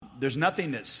there's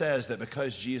nothing that says that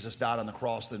because Jesus died on the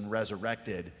cross and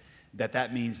resurrected,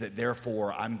 that means that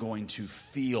therefore I'm going to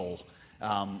feel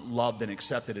loved and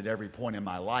accepted at every point in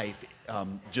my life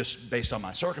just based on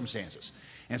my circumstances.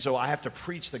 And so I have to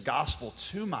preach the gospel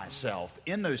to myself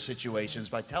in those situations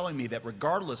by telling me that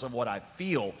regardless of what I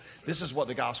feel, this is what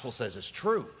the gospel says is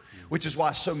true, which is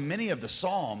why so many of the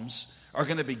Psalms are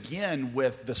going to begin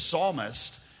with the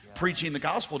psalmist preaching the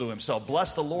gospel to himself.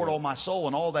 Bless the Lord, all my soul,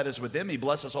 and all that is within me.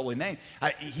 Bless his holy name.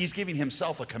 He's giving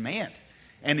himself a command.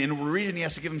 And the reason he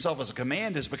has to give himself as a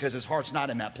command is because his heart's not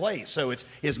in that place. So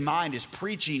his mind is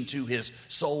preaching to his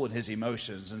soul and his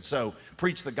emotions. And so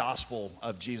preach the gospel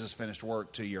of Jesus' finished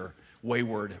work to your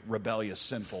wayward, rebellious,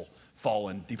 sinful,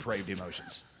 fallen, depraved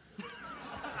emotions.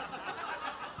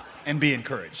 And be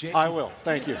encouraged. I will.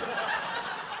 Thank you.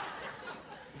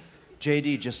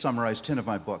 JD just summarized 10 of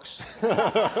my books.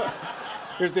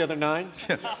 Here's the other 9.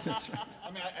 That's right.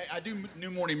 I mean, I do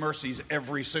New Morning Mercies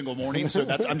every single morning, so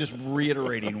I'm just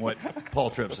reiterating what Paul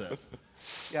Tripp says.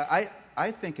 Yeah,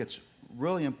 I think it's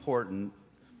really important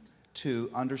to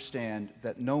understand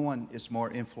that no one is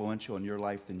more influential in your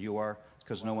life than you are,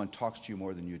 because no one talks to you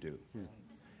more than you do.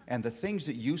 And the things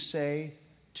that you say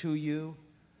to you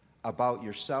about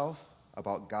yourself,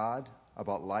 about God,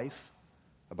 about life,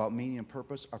 about meaning and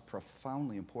purpose are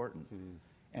profoundly important.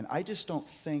 And I just don't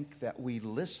think that we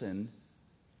listen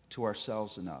to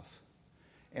ourselves enough.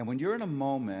 And when you're in a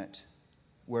moment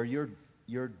where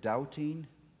you're doubting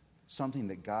something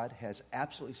that God has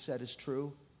absolutely said is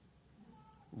true,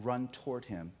 run toward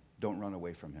him. Don't run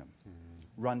away from him.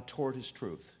 Run toward his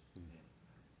truth.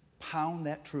 Pound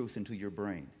that truth into your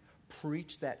brain.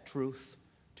 Preach that truth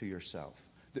to yourself.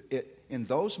 In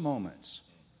those moments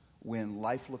when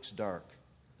life looks dark,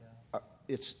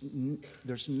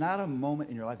 there's not a moment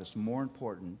in your life that's more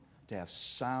important to have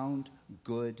sound,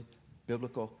 good,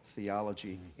 biblical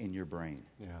theology in your brain.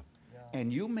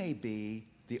 And you may be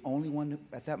the only one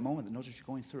at that moment that knows what you're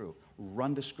going through.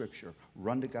 Run to Scripture.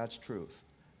 Run to God's truth.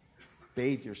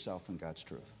 Bathe yourself in God's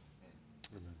truth.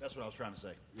 That's what I was trying to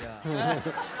say. Yeah.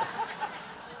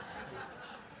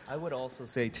 I would also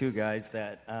say, too, guys,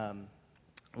 that a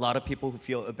lot of people who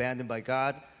feel abandoned by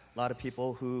God, a lot of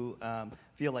people who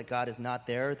feel like God is not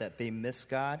there, that they miss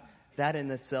God, that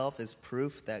in itself is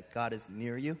proof that God is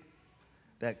near you,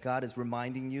 that God is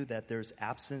reminding you that there's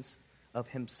absence of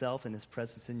himself and his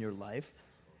presence in your life.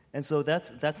 And so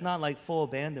that's not like full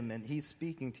abandonment. He's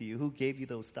speaking to you. Who gave you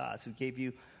those thoughts? Who gave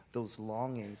you those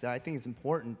longings? And I think it's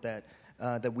important that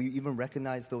we even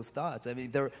recognize those thoughts. I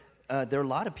mean, there are a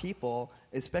lot of people,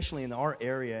 especially in our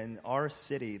area, in our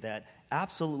city, that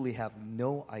absolutely have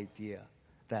no idea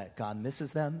that God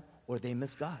misses them or they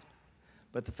miss God.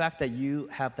 But the fact that you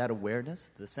have that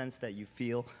awareness, the sense that you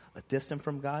feel distant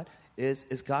from God, is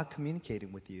God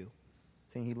communicating with you,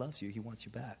 saying he loves you, he wants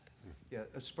you back. Yeah,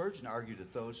 Spurgeon argued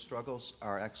that those struggles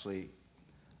are actually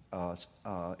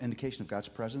indication of God's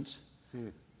presence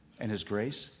and his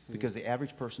grace, because the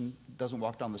average person doesn't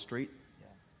walk down the street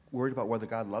worried about whether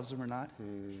God loves them or not.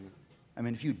 I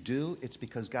mean, if you do, it's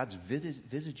because God's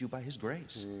visited you by his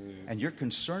grace. And you're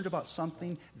concerned about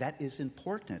something that is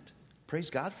important. Praise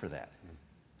God for that.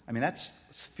 I mean, that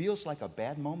feels like a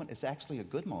bad moment. It's actually a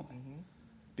good moment.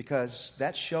 Because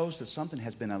that shows that something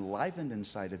has been enlivened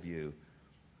inside of you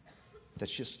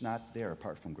that's just not there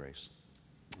apart from grace.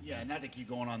 Yeah, not to keep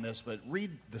going on this, but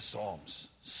read the Psalms.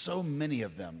 So many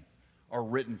of them are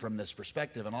written from this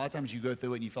perspective. And a lot of times you go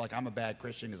through it and you feel like I'm a bad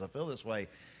Christian because I feel this way.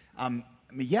 I mean,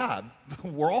 yeah,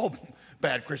 we're all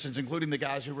bad Christians, including the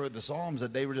guys who wrote the Psalms,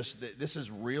 that they were just, this is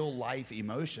real life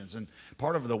emotions. And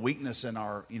part of the weakness in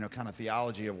our, kind of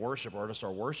theology of worship, or just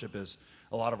our worship, is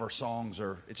a lot of our songs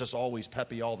it's just always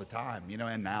peppy all the time,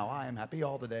 and now I am happy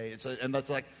all the day. And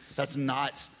that's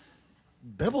not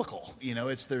biblical,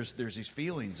 there's these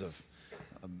feelings of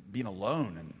being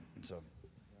alone. And so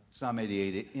Psalm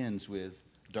 88, it ends with,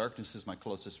 darkness is my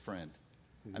closest friend.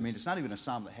 I mean, it's not even a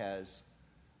psalm that has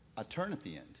a turn at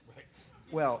the end. Right.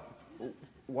 Well,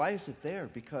 why is it there?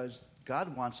 Because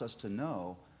God wants us to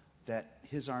know that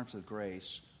his arms of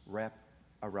grace wrap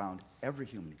around every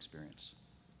human experience,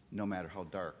 no matter how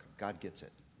dark. God gets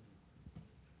it.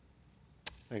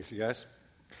 Thanks, you guys.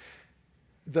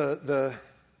 The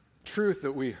truth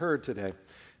that we heard today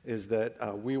is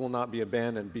that we will not be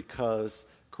abandoned because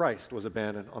Christ was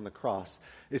abandoned on the cross.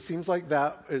 It seems like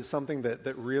that is something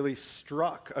that really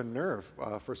struck a nerve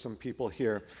for some people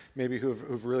here, maybe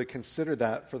who've really considered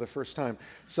that for the first time.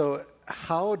 So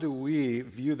how do we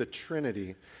view the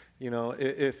Trinity?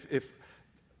 If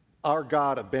our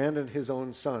God abandoned his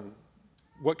own son,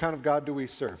 what kind of God do we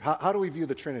serve? How do we view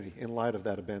the Trinity in light of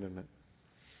that abandonment?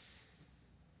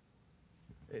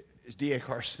 Is D.A.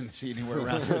 Carson, is he anywhere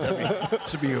around here?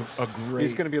 This would be a great...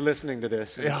 He's going to be listening to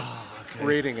this and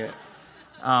reading it.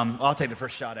 I'll take the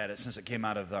first shot at it since it came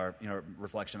out of our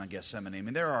reflection on Gethsemane. I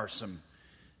mean, there are some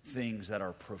things that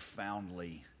are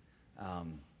profoundly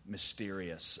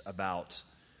mysterious about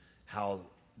how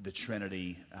the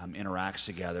Trinity interacts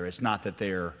together. It's not that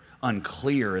they're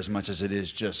unclear as much as it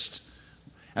is just...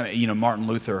 I mean, Martin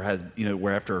Luther has,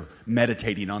 where after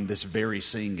meditating on this very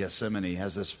scene, Gethsemane,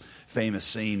 has this famous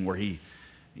scene where he,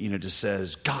 just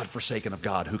says, God forsaken of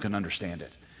God, who can understand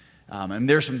it? And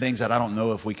there's some things that I don't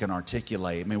know if we can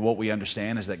articulate. I mean, what we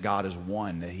understand is that God is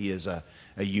one, that he is a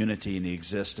unity and he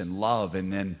exists in love.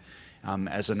 And then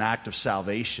as an act of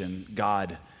salvation,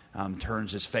 God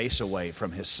turns his face away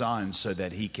from his son so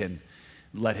that he can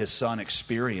let his son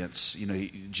experience,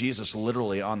 Jesus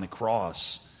literally on the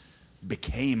cross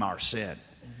became our sin.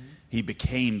 Mm-hmm. He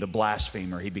became the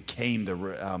blasphemer. He became the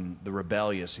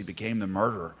rebellious. He became the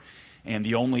murderer. And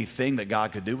the only thing that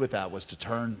God could do with that was to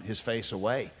turn his face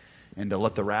away and to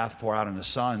let the wrath pour out on his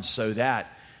son so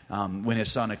that when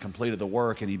his son had completed the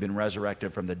work and he'd been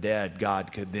resurrected from the dead,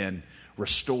 God could then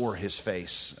restore his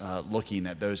face, looking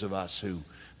at those of us who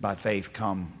by faith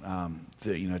come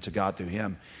to God through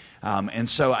him. And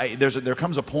so there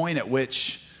comes a point at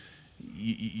which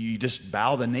you just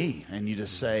bow the knee and you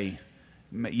just say,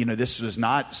 this was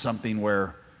not something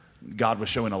where God was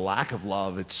showing a lack of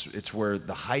love. It's where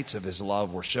the heights of his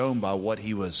love were shown by what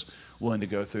he was willing to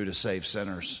go through to save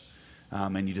sinners.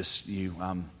 And you just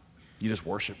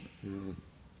worship.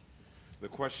 The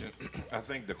question, I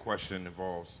think the question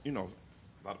involves, a lot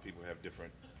of people have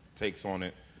different takes on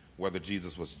it, whether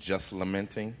Jesus was just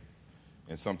lamenting,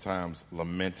 and sometimes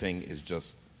lamenting is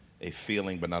just a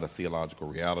feeling but not a theological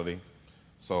reality.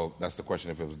 So that's the question,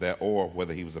 if it was that, or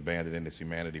whether he was abandoned in his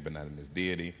humanity but not in his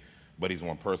deity. But he's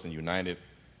one person, united,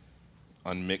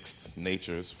 unmixed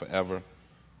natures forever,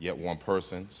 yet one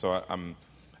person. So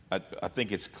I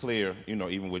think it's clear,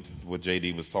 even with what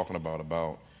J.D. was talking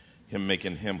about him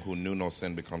making him who knew no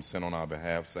sin become sin on our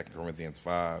behalf, 2 Corinthians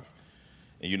 5.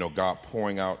 And, God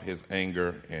pouring out his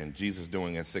anger and Jesus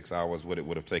doing in 6 hours what it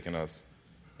would have taken us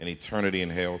an eternity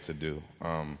in hell to do.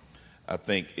 I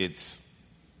think it's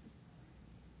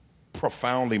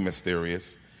profoundly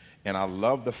mysterious, and I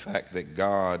love the fact that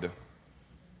God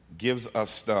gives us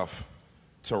stuff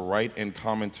to write in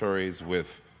commentaries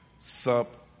with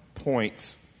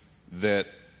sub-points that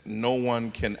no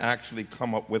one can actually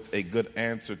come up with a good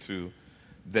answer to,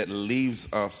 that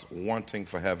leaves us wanting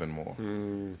for heaven more.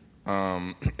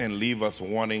 And leave us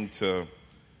wanting to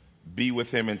be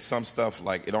with him in some stuff.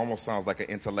 Like, it almost sounds like an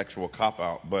intellectual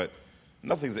cop-out, but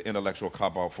nothing's an intellectual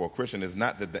cop-out for a Christian. It's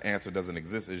not that the answer doesn't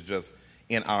exist. It's just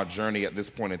in our journey at this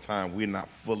point in time, we're not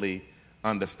fully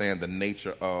understand the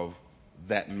nature of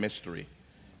that mystery.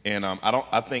 And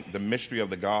I think the mystery of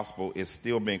the gospel is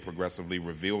still being progressively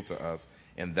revealed to us,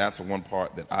 and that's one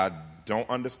part that I don't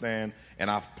understand, and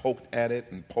I've poked at it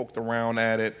and poked around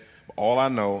at it. But all I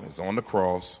know is on the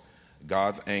cross,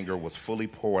 God's anger was fully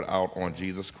poured out on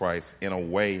Jesus Christ in a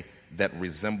way that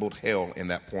resembled hell in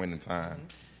that point in time.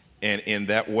 And in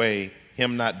that way,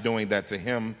 him not doing that to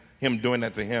him doing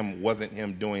that to him wasn't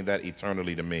him doing that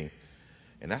eternally to me.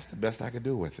 And that's the best I could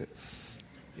do with it.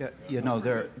 Yeah,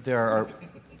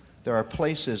 there are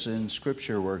places in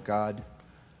Scripture where God,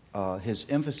 his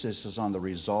emphasis is on the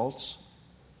results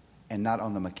and not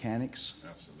on the mechanics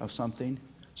of something.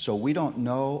 So we don't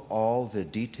know all the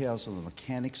details of the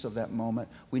mechanics of that moment.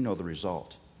 We know the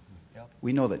result. Yep.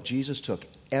 We know that Jesus took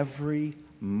every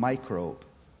microbe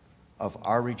of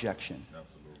our rejection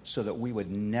so that we would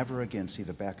never again see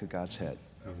the back of God's head.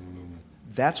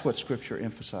 That's what Scripture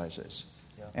emphasizes.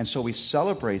 Yep. And so we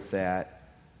celebrate that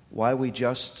while we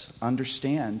just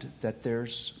understand that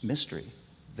there's mystery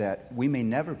that we may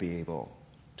never be able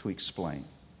to explain.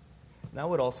 And I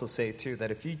would also say, too,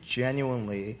 that if you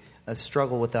genuinely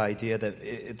struggle with the idea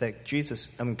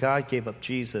that God gave up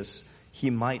Jesus, he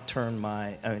might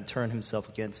turn himself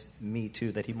against me,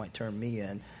 too, that he might turn me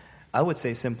in. I would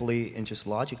say simply and just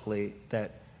logically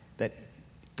that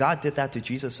God did that to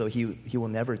Jesus, so he will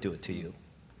never do it to you.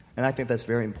 And I think that's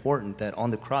very important, that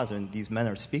on the cross, when these men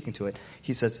are speaking to it,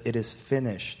 he says, it is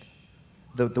finished.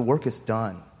 The work is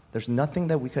done. There's nothing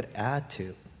that we could add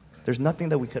to. There's nothing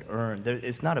that we could earn.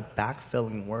 It's not a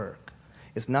backfilling work.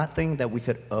 It's nothing that we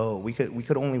could owe. We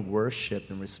could only worship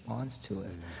in response to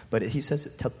it. But he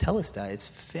says, tell us that it's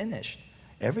finished.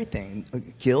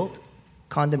 Everything, guilt,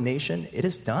 condemnation, it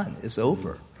is done. It's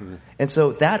over. And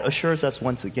so that assures us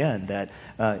once again that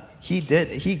he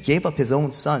gave up his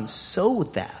own son so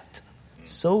that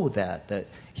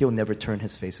he'll never turn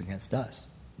his face against us.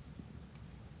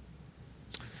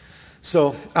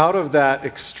 So, out of that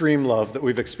extreme love that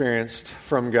we've experienced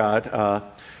from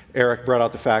God, Eric brought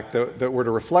out the fact that we're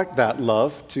to reflect that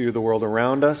love to the world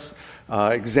around us.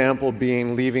 Example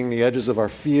being leaving the edges of our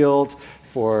field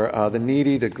for the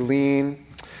needy to glean.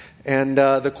 And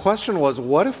the question was,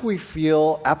 what if we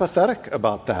feel apathetic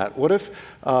about that? What if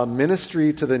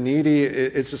ministry to the needy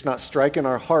is just not striking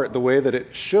our heart the way that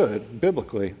it should,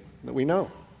 biblically, that we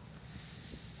know?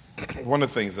 One of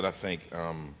the things that I think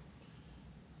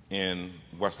in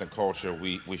Western culture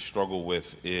we struggle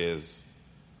with is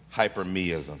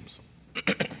hyper-meisms.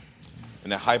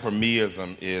 And that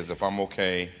hyper-meism is if I'm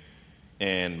okay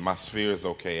and my sphere is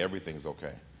okay, everything's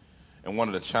okay. And one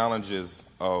of the challenges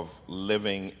of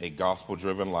living a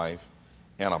gospel-driven life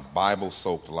and a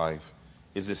Bible-soaked life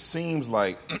is it seems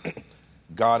like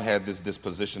God had this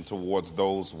disposition towards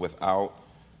those without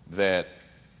that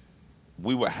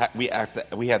we had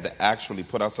to actually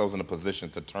put ourselves in a position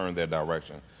to turn their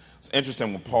direction. It's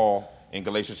interesting when Paul in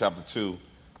Galatians chapter 2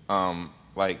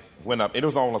 went up, it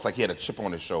was almost like he had a chip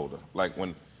on his shoulder. Like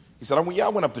when he said, I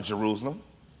went up to Jerusalem,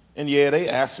 and they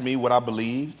asked me what I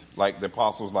believed. Like the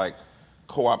apostles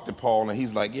co-opted Paul, and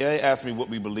he's like, they asked me what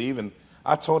we believe, and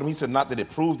I told him, he said, not that it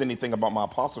proved anything about my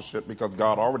apostleship, because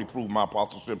God already proved my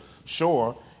apostleship,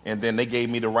 sure, and then they gave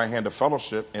me the right hand of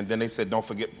fellowship, and then they said, don't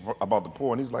forget about the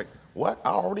poor, and he's like, what? I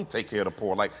already take care of the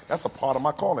poor. Like, that's a part of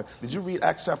my calling. Did you read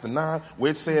Acts chapter 9,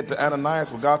 where it said to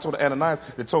Ananias, where God told Ananias,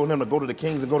 they told him to go to the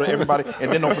kings and go to everybody,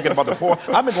 and then don't forget about the poor.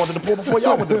 I've been going to the poor before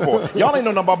y'all went to the poor. Y'all ain't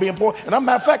know nothing about being poor. And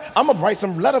matter of fact, I'm going to write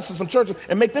some letters to some churches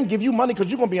and make them give you money because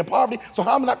you're going to be in poverty. So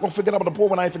how am I not going to forget about the poor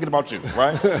when I ain't forget about you,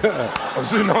 right? You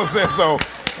know what I'm saying? So,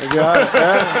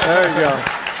 there you go.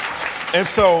 And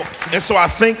so I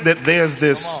think that there's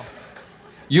this.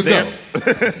 You go.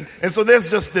 And so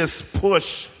there's just this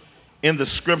push in the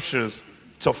scriptures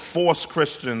to force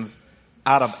Christians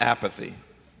out of apathy.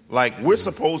 Like, we're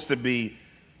supposed to be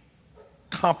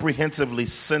comprehensively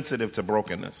sensitive to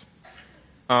brokenness.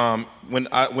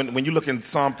 When you look in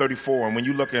Psalm 34 and when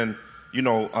you look in,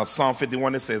 Psalm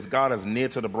 51, it says, God is near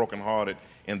to the brokenhearted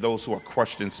and those who are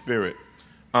crushed in spirit.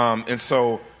 And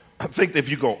so I think that if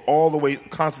you go all the way,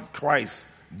 constant Christ,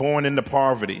 born into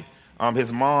poverty,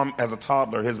 his mom as a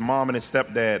toddler, his mom and his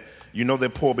stepdad, they're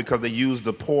poor because they use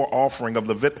the poor offering of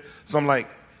Leviticus. So I'm like,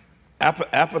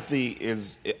 apathy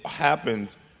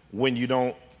happens when you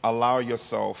don't allow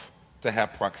yourself to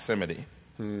have proximity.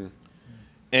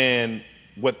 And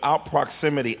without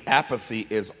proximity, apathy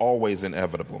is always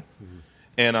inevitable.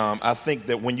 And I think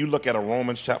that when you look at a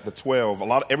Romans chapter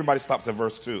 12, everybody stops at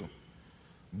verse 2.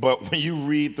 But when you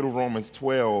read through Romans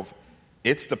 12,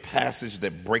 it's the passage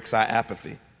that breaks our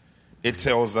apathy. It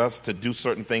tells us to do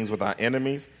certain things with our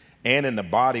enemies, and in the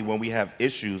body, when we have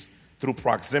issues, through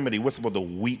proximity, we're supposed to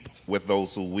weep with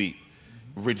those who weep,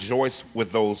 rejoice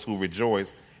with those who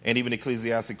rejoice. And even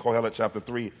Ecclesiastes, Kohelet chapter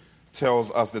 3, tells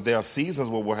us that there are seasons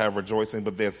where we'll have rejoicing,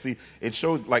 but it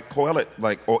shows, like Kohelet,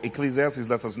 or Ecclesiastes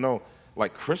lets us know,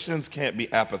 like Christians can't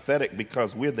be apathetic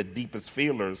because we're the deepest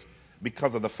feelers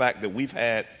because of the fact that we've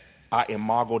had our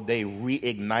Imago Dei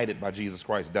reignited by Jesus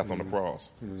Christ's death on the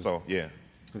cross. So, yeah.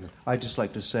 I'd just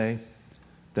like to say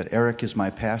that Eric is my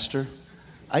pastor.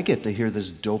 I get to hear this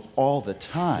dope all the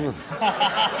time.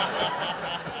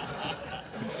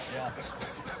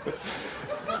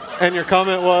 And your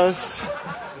comment was?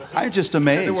 I'm just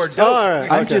amazed. The word dope. All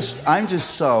right. I'm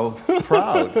just so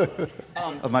proud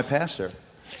of my pastor.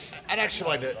 I'd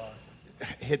actually like to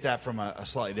hit that from a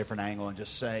slightly different angle and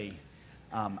just say,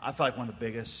 I feel like one of the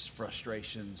biggest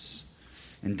frustrations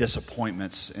and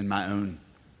disappointments in my own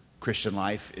Christian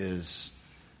life is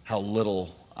how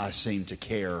little I seem to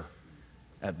care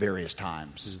at various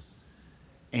times.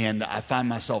 And I find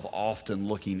myself often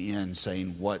looking in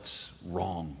saying, what's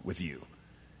wrong with you?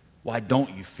 Why don't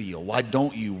you feel?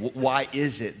 Why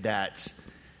is it that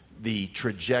the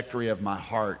trajectory of my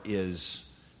heart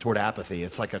is toward apathy?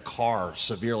 It's like a car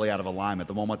severely out of alignment.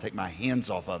 The moment I take my hands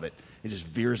off of it, it just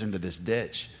veers into this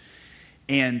ditch.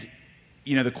 And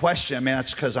the question,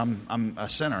 that's because I'm a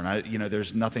sinner, and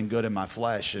there's nothing good in my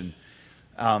flesh, and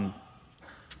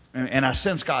I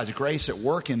sense God's grace at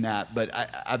work in that. But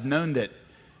I've known that,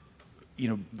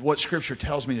 what Scripture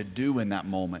tells me to do in that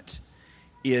moment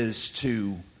is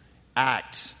to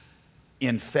act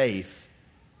in faith,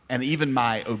 and even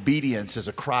my obedience is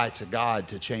a cry to God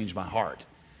to change my heart,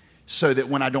 so that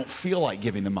when I don't feel like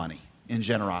giving the money in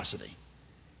generosity,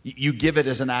 you give it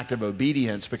as an act of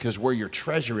obedience, because where your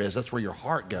treasure is, that's where your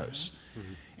heart goes.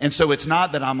 And so it's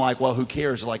not that I'm like, well, who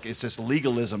cares? Like, it's this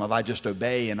legalism of I just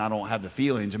obey and I don't have the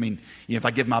feelings. If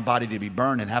I give my body to be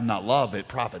burned and have not love, it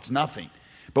profits nothing.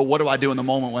 But what do I do in the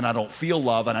moment when I don't feel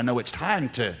love and I know it's time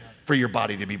to for your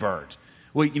body to be burned.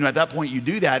 Well, at that point you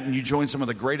do that and you join some of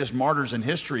the greatest martyrs in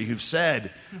history who've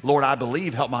said, Lord, I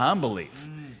believe, help my unbelief.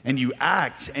 And you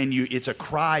act, and it's a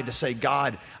cry to say,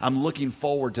 God, I'm looking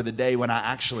forward to the day when I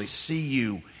actually see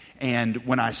you. And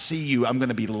when I see you, I'm going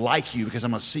to be like you because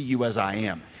I'm going to see you as I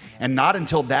am. And not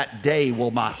until that day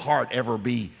will my heart ever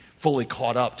be fully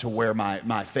caught up to where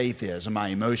my faith is and my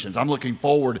emotions. I'm looking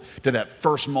forward to that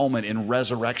first moment in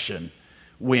resurrection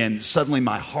when suddenly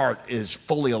my heart is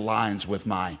fully aligns with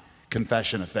my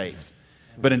confession of faith.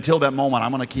 But until that moment,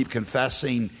 I'm going to keep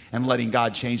confessing and letting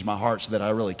God change my heart so that I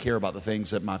really care about the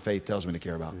things that my faith tells me to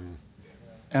care about.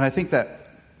 And I think that,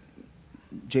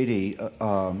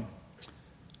 JD,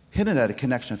 hitting at a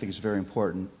connection I think is very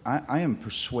important. I am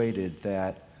persuaded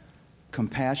that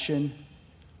compassion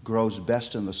grows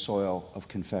best in the soil of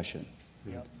confession.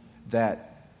 Yep.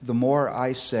 That the more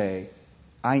I say,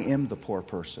 I am the poor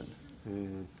person.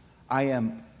 Mm-hmm.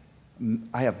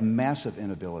 I have massive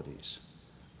inabilities.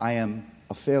 I am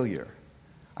a failure.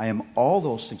 I am all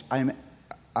those things.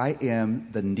 I am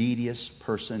the neediest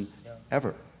person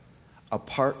ever,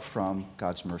 apart from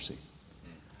God's mercy.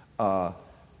 No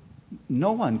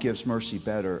one gives mercy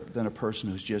better than a person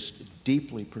who's just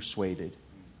deeply persuaded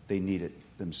they need it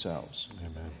themselves.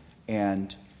 Amen.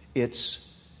 And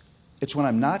it's when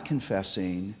I'm not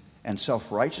confessing and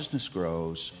self-righteousness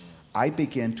grows, I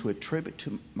begin to attribute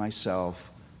to myself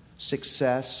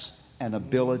success and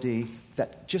ability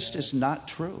that just is not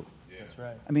true. That's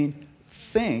right. I mean,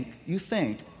 you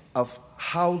think of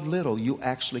how little you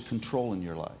actually control in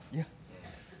your life. Yeah.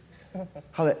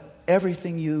 How that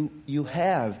everything you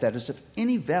have that is of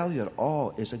any value at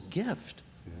all is a gift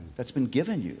that's been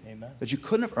given you. Amen. That you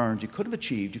couldn't have earned, you couldn't have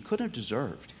achieved, you couldn't have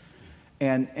deserved.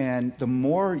 And the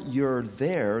more you're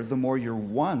there, the more you're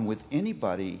one with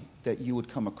anybody that you would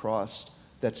come across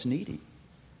that's needy.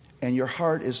 And your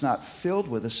heart is not filled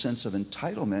with a sense of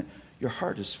entitlement. Your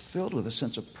heart is filled with a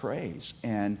sense of praise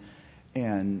and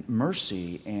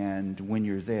mercy. And when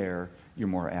you're there, you're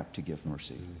more apt to give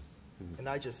mercy. And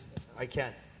I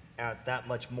can't add that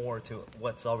much more to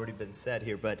what's already been said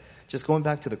here. But just going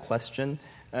back to the question,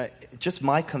 just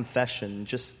my confession,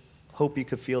 just hope you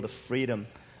could feel the freedom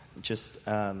just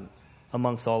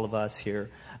amongst all of us here.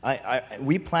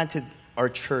 We planted our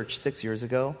church 6 years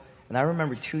ago, and I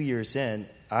remember 2 years in,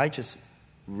 I just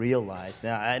realized.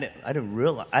 Now I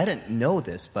didn't know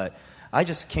this, but I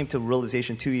just came to a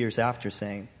realization 2 years after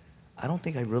saying, I don't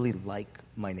think I really like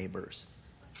my neighbors.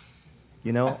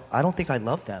 I don't think I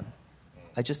love them.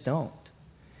 I just don't.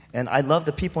 And I love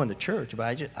the people in the church, but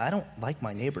I don't like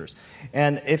my neighbors.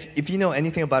 And if you know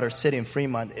anything about our city in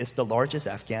Fremont, it's the largest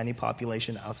Afghani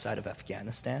population outside of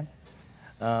Afghanistan.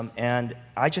 And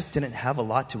I just didn't have a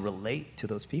lot to relate to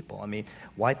those people. I mean,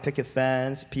 white picket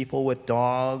fence, people with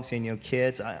dogs and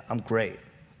kids, I'm great.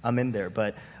 I'm in there.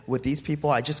 But with these people,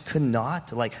 I just could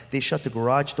not. Like, they shut the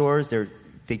garage doors.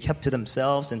 They kept to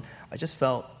themselves. And I just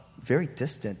felt very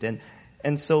distant.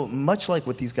 And so much like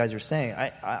what these guys are saying,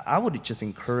 I would just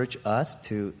encourage us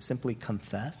to simply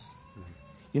confess.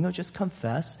 Just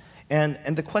confess.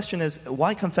 And the question is,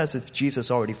 why confess if Jesus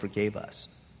already forgave us?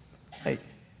 Hey,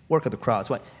 work of the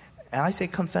cross. Why? And I say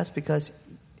confess because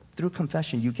through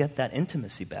confession, you get that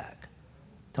intimacy back.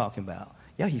 Talking about,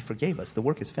 yeah, he forgave us. The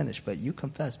work is finished. But you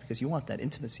confess because you want that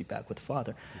intimacy back with the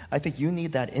Father. I think you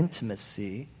need that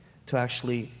intimacy to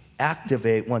actually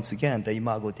activate once again the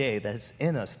Imago Dei that's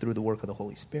in us through the work of the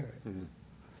Holy Spirit. Mm-hmm.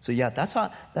 So yeah, that's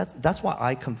why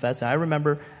I confess. And I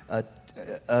remember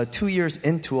 2 years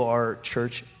into our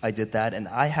church, I did that, and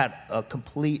I had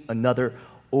another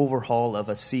overhaul of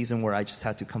a season where I just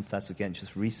had to confess again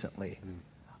just recently. Mm-hmm.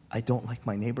 I don't like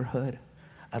my neighborhood.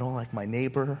 I don't like my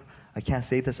neighbor. I can't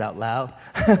say this out loud,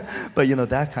 but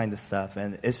that kind of stuff.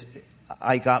 And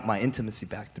I got my intimacy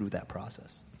back through that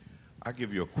process. I'll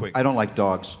give you a quick. I don't like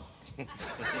dogs.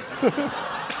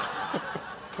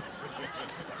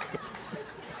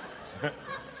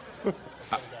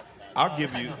 I'll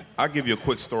give you a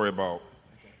quick story about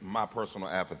my personal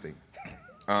apathy.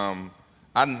 I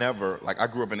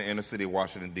grew up in the inner city of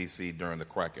Washington, D.C. during the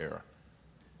crack era.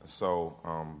 So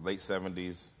late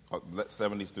 70s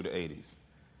through the 80s.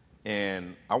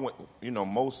 And I went,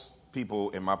 most people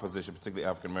in my position, particularly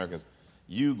African Americans,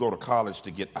 you go to college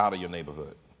to get out of your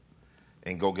neighborhood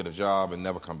and go get a job and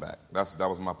never come back. That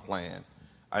was my plan.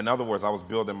 In other words, I was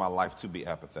building my life to be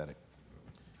apathetic.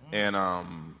 And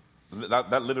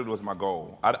that literally was my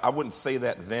goal. I wouldn't say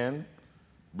that then,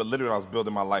 but literally I was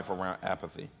building my life around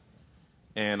apathy.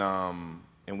 And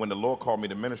when the Lord called me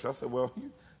to ministry, I said, well,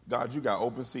 God, you got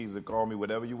open season. Call me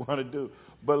whatever you want to do.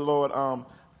 But Lord,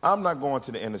 I'm not going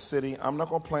to the inner city. I'm not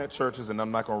going to plant churches, and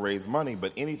I'm not going to raise money.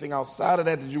 But anything outside of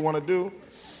that you want to do,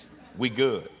 we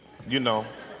good,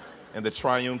 And the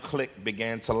triune clique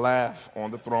began to laugh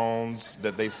on the thrones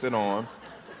that they sit on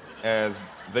as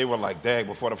they were like, Dag,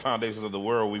 before the foundations of the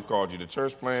world, we've called you to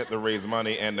church plant, to raise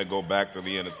money, and to go back to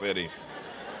the inner city.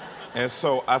 And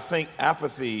so I think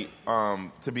apathy,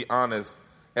 to be honest,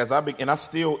 and I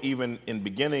still, even in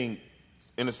beginning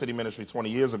inner city ministry 20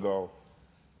 years ago,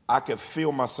 I could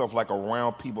feel myself like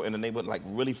around people in the neighborhood, like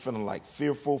really feeling like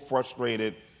fearful,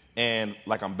 frustrated, and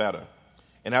like I'm better.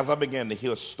 And as I began to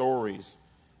hear stories,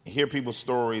 hear people's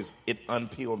stories, it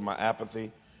unpeeled my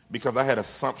apathy because I had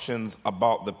assumptions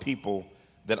about the people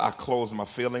that I closed my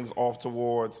feelings off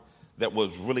towards that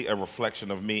was really a reflection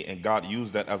of me, and God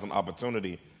used that as an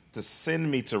opportunity to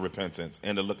send me to repentance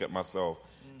and to look at myself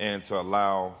and to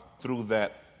allow, through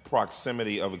that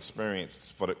proximity of experience,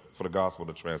 for the gospel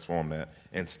to transform that,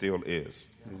 and still is.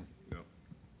 Yeah.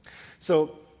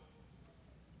 So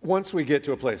once we get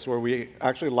to a place where we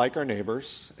actually like our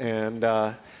neighbors and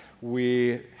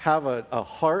we have a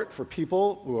heart for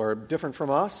people who are different from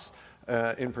us,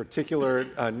 in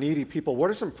particular needy people, what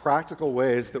are some practical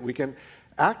ways that we can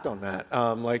act on that?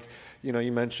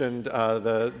 You mentioned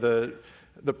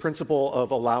the principle of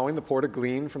allowing the poor to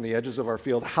glean from the edges of our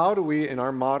field. How do we, in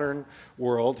our modern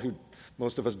world,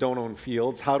 most of us don't own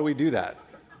fields, how do we do that?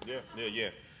 Yeah.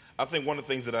 I think one of the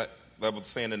things that I was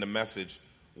saying in the message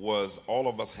was all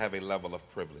of us have a level of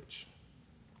privilege.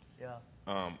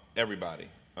 Yeah. Everybody.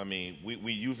 I mean,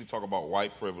 we usually talk about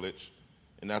white privilege,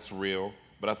 and that's real,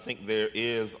 but I think there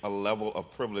is a level of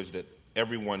privilege that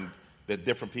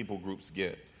different people groups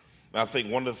get. And I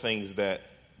think one of the things that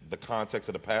the context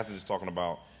of the passage is talking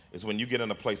about is when you get in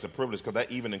a place of privilege, because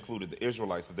that even included the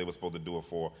Israelites that they were supposed to do it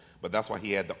for, but that's why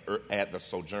he had to add the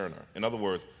sojourner. In other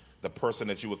words, the person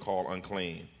that you would call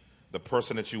unclean, the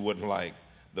person that you wouldn't like,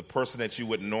 the person that you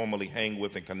would normally hang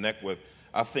with and connect with.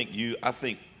 I think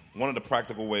one of the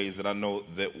practical ways that I know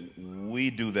that we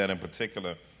do that in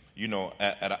particular,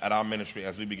 at our ministry,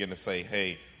 as we begin to say,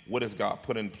 hey, what has God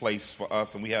put in place for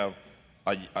us? And we have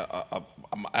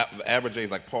average age,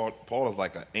 like Paul is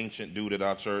like an ancient dude at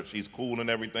our church. He's cool and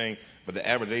everything, but the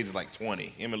average age is like 20.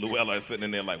 Him and Luella are sitting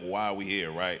in there like, why are we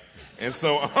here, right? And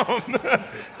so,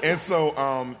 and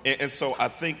so I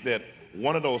think that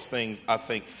one of those things, I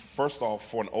think, first off,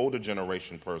 for an older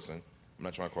generation person, I'm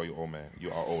not trying to call you old man,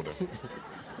 you are older.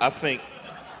 I think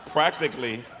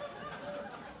practically,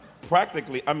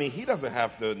 I mean, he doesn't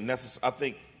have to necessarily, I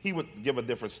think he would give a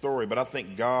different story, but I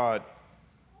think God,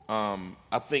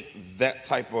 I think that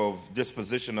type of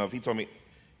disposition of, he told me,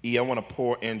 I want to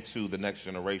pour into the next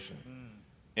generation.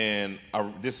 And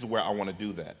this is where I want to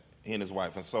do that, he and his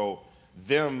wife. And so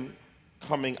them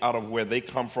coming out of where they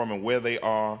come from and where they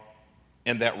are,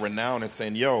 and that renown, and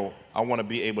saying, I want to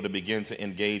be able to begin to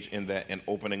engage in that and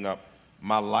opening up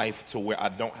my life to where I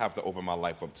don't have to open my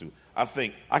life up to. I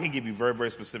think I can give you very,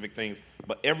 very specific things,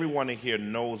 but everyone in here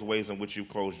knows ways in which you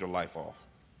closed your life off.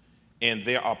 And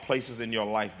there are places in your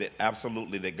life that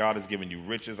absolutely, that God has given you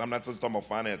riches. I'm not just talking about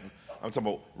finances. I'm talking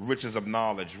about riches of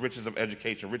knowledge, riches of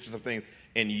education, riches of things.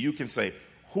 And you can say,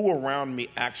 who around me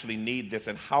actually need this,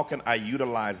 and how can I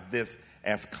utilize this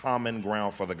as common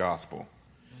ground for the gospel?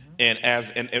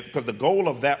 And because the goal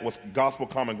of that was gospel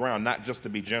common ground, not just to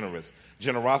be generous.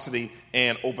 Generosity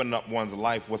and opening up one's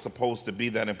life was supposed to be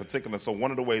that in particular. So one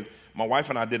of the ways my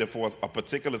wife and I did it for us a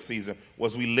particular season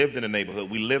was we lived in the neighborhood.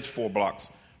 We lived 4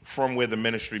 blocks from where the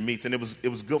ministry meets. And it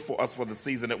was good for us for the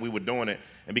season that we were doing it,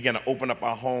 and began to open up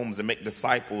our homes and make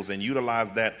disciples and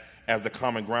utilize that as the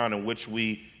common ground in which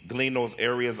we glean those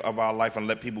areas of our life and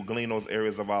let people glean those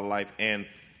areas of our life, and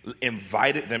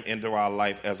invited them into our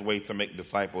life as a way to make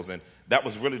disciples. And that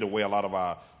was really the way a lot of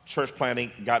our church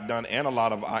planting got done, and a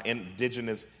lot of our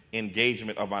indigenous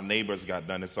engagement of our neighbors got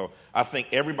done. And so I think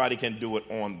everybody can do it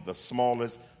on the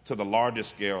smallest to the largest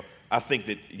scale. I think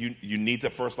that you need to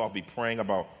first off be praying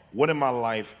about what in my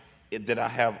life that I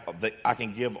have that I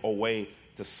can give away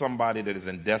to somebody that is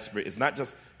in desperate. It's not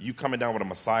just you coming down with a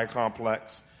Messiah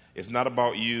complex. It's not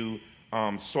about you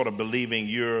sort of believing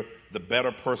you're the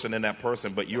better person than that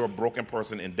person, but you're a broken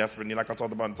person in desperate need, like I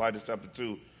talked about in Titus chapter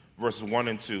 2, verses 1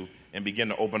 and 2, and begin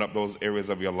to open up those areas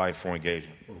of your life for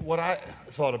engagement. What I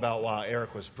thought about while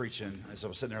Eric was preaching, as I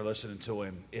was sitting there listening to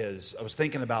him, is I was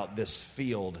thinking about this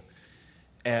field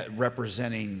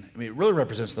representing, it really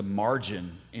represents the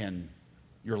margin in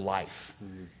your life.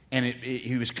 Mm-hmm. And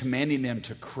he was commanding them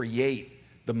to create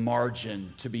the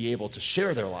margin to be able to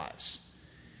share their lives.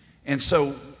 And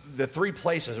so the 3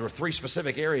 places, or 3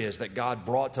 specific areas that God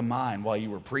brought to mind while you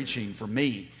were preaching for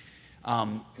me,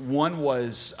 one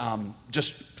was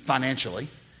just financially.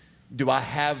 do I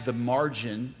have the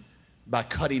margin by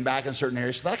cutting back in certain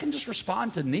areas so that I can just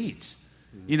respond to needs?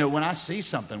 When I see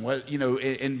something,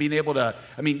 and being able to,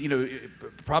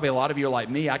 probably a lot of you are like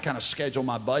me, I kind of schedule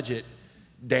my budget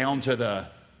down to the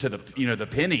the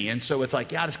penny. And so it's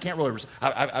like, I just can't really,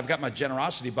 I've got my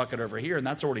generosity bucket over here, and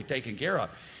that's already taken care of.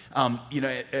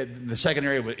 The second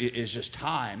area is just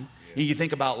time. You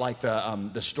think about like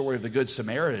the story of the Good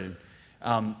Samaritan.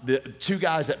 The two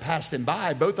guys that passed him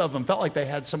by, both of them felt like they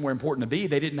had somewhere important to be.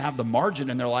 They didn't have the margin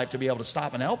in their life to be able to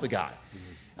stop and help the guy.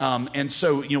 And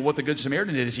so, what the Good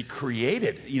Samaritan did is he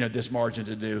created, this margin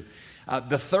to do.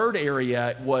 The third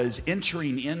area was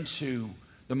entering into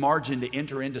the margin to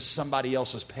enter into somebody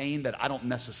else's pain that I don't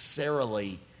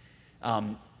necessarily,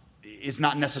 is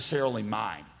not necessarily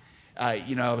mine. I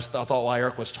thought while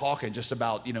Eric was talking just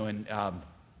about,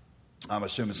 I'm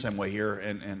assuming the same way here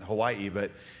in Hawaii,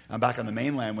 but back on the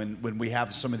mainland, when we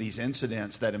have some of these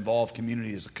incidents that involve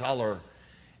communities of color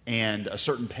and a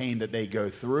certain pain that they go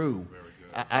through,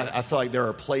 I feel like there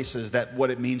are places that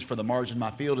what it means for the margin of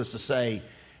my field is to say,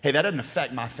 hey, that doesn't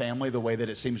affect my family the way that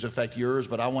it seems to affect yours,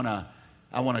 but I want to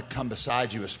come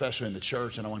beside you, especially in the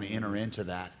church, and I want to enter into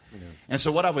that. Yeah. And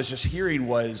so what I was just hearing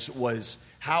was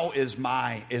how is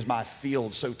my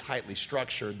field so tightly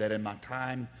structured that in my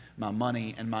time, my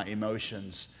money, and my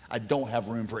emotions, I don't have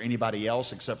room for anybody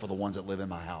else except for the ones that live in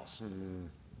my house. Mm-hmm.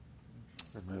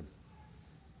 Amen.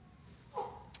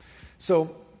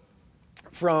 So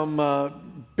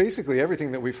from basically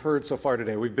everything that we've heard so far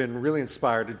today, we've been really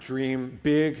inspired to dream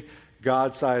big,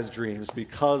 God-sized dreams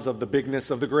because of the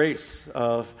bigness of the grace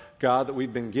of God that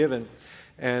we've been given.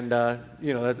 And, I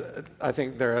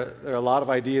think there are a lot of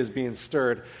ideas being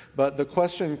stirred. But the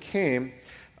question came,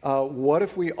 what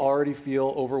if we already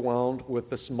feel overwhelmed with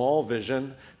the small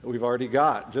vision that we've already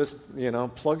got? Just,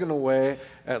 plugging away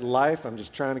at life. I'm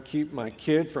just trying to keep my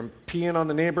kid from peeing on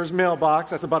the neighbor's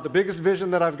mailbox. That's about the biggest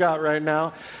vision that I've got right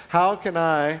now. How can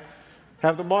I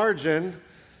have the margin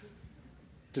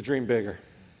to dream bigger?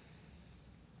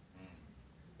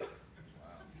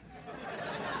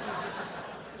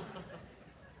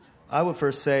 I would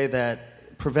first say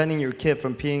that preventing your kid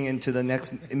from peeing into the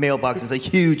next mailbox is a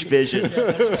huge vision.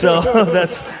 So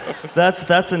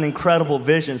that's an incredible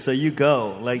vision. So you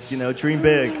go, dream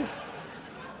big.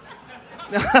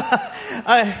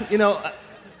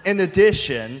 In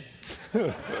addition,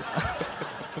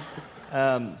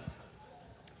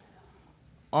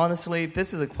 honestly,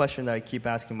 this is a question that I keep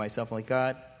asking myself. I'm like,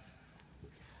 God,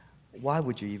 why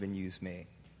would you even use me?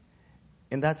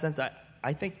 In that sense,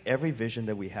 I think every vision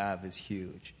that we have is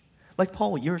huge. Like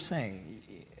Paul, you're saying,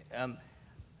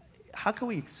 how can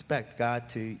we expect God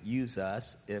to use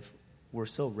us if we're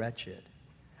so wretched?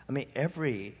 I mean,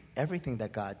 everything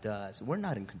that God does, we're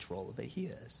not in control of it. He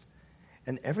is.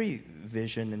 And every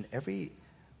vision and every,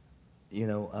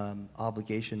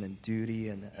 obligation and duty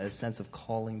and a sense of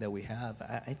calling that we have,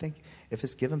 I think if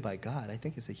it's given by God, I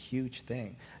think it's a huge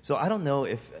thing. So I don't know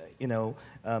if,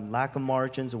 lack of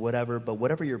margins or whatever, but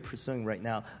whatever you're pursuing right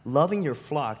now, loving your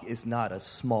flock is not a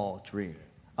small dream.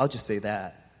 I'll just say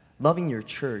that. Loving your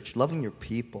church, loving your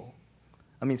people.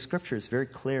 I mean, Scripture is very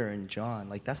clear in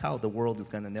John. That's how the world is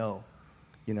going to know,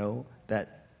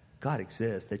 that God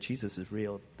exists, that Jesus is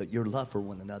real, that your love for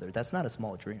one another. That's not a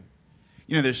small dream.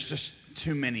 There's just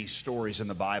too many stories in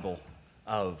the Bible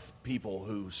of people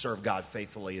who served God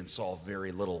faithfully and saw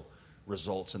very little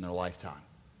results in their lifetime.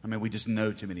 I mean, we just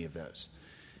know too many of those.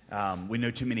 We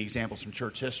know too many examples from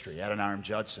church history. Adoniram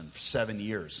Judson for 7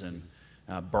 years in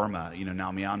Burma,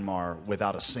 now Myanmar,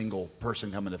 without a single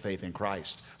person coming to faith in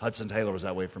Christ. Hudson Taylor was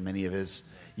that way for many of his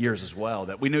years as well.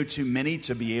 That we know too many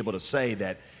to be able to say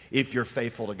that if you're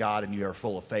faithful to God and you are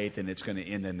full of faith, then it's going to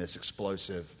end in this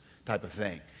explosive type of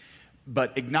thing.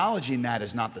 But acknowledging that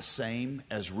is not the same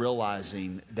as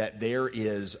realizing that there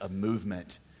is a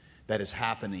movement that is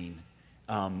happening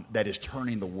that is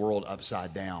turning the world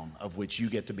upside down, of which you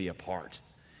get to be a part.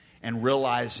 And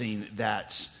realizing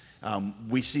that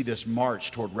we see this march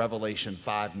toward Revelation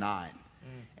 5:9.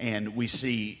 And we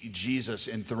see Jesus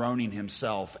enthroning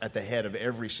himself at the head of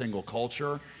every single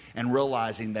culture, and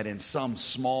realizing that in some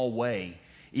small way,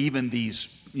 even these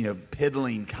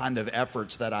piddling kind of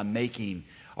efforts that I'm making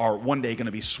are one day going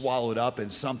to be swallowed up in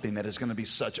something that is going to be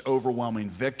such overwhelming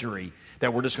victory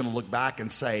that we're just going to look back and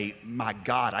say, my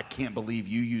God, I can't believe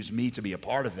you used me to be a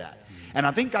part of that. And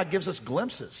I think God gives us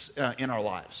glimpses in our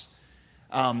lives.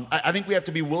 I think we have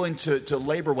to be willing to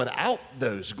labor without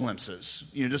those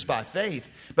glimpses, just by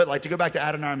faith. But to go back to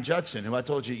Adoniram Judson, who I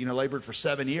told you, labored for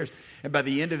 7 years. And by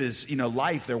the end of his,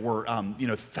 life, there were,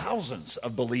 thousands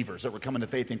of believers that were coming to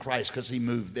faith in Christ because he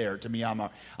moved there to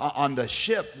Myanmar. On the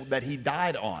ship that he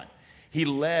died on, He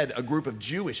led a group of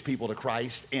Jewish people to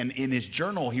Christ, and in his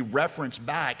journal, he referenced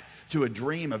back to a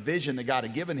dream, a vision that God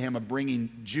had given him of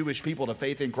bringing Jewish people to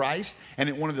faith in Christ.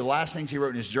 And one of the last things he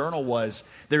wrote in his journal was,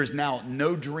 there is now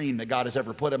no dream that God has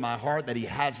ever put in my heart that he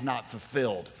has not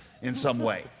fulfilled in some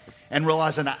way. And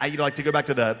realizing, I like to go back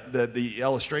to the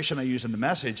illustration I used in the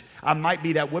message, I might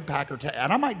be that woodpecker,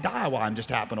 and I might die while I'm just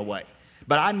tapping away.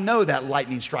 But I know that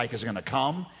lightning strike is going to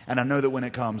come, and I know that when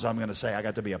it comes, I'm going to say, I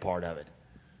got to be a part of it.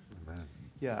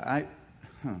 Yeah,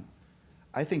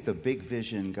 I think the big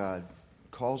vision God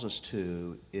calls us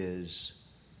to is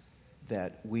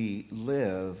that we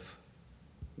live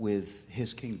with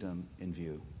his kingdom in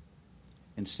view.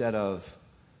 Instead of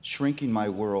shrinking my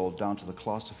world down to the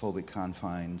claustrophobic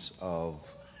confines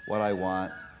of what I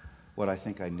want, what I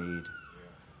think I need,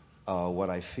 what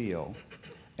I feel.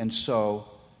 And so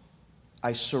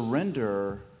I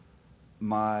surrender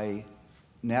my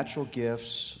natural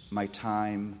gifts, my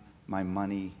time, my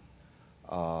money,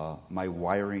 my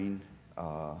wiring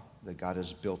that God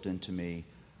has built into me,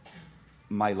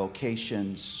 my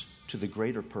locations to the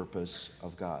greater purpose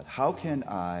of God. How can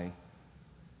I,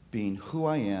 being who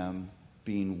I am,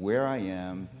 being where I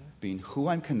am, being who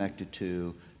I'm connected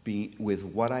to, being with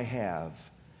what I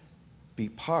have, be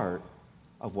part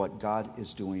of what God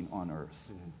is doing on earth?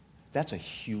 That's a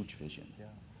huge vision.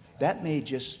 That may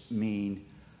just mean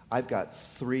I've got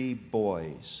 3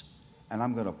 boys, and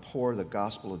I'm going to pour the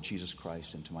gospel of Jesus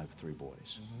Christ into my 3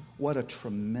 boys. What a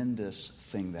tremendous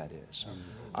thing that is.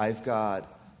 I've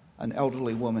got an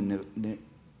elderly woman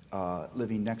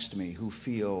living next to me who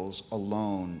feels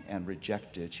alone and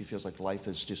rejected. She feels like life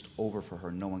is just over for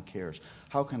her. No one cares.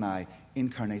 How can I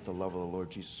incarnate the love of the Lord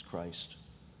Jesus Christ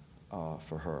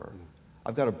for her?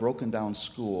 I've got a broken down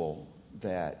school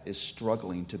that is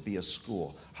struggling to be a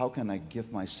school. How can I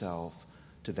give myself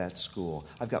to that school?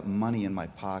 I've got money in my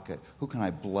pocket. Who can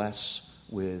I bless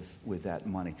with that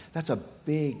money? That's a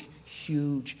big,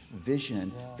 huge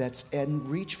vision that's in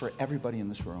reach for everybody in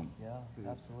this room.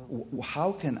 Yeah, absolutely.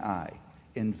 How can I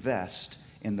invest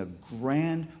in the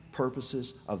grand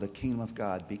purposes of the kingdom of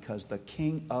God? Because the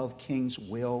King of Kings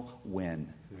will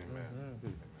win.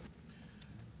 Amen.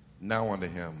 Now unto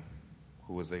him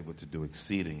who is able to do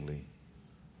exceedingly,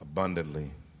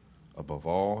 abundantly, above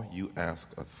all you ask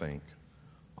or think,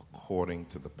 according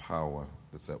to the power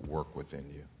that's at work within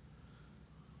you.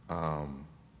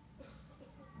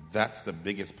 That's the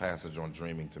biggest passage on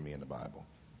dreaming to me in the Bible.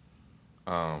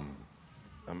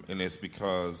 And it's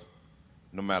because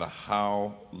no matter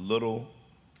how little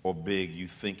or big you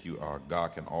think you are,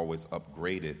 God can always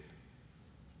upgrade it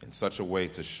in such a way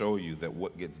to show you that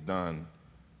what gets done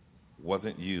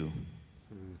wasn't you,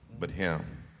 but him.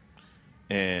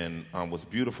 And what's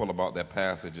beautiful about that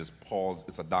passage is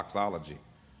it's a doxology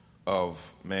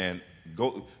of, man,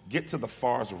 get to the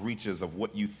farthest reaches of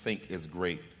what you think is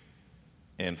great.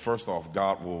 And first off,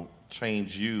 God will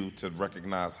change you to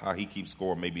recognize how he keeps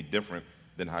score may be different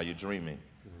than how you're dreaming.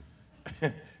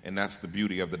 And that's the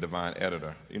beauty of the divine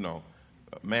editor. You know,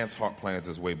 man's heart plans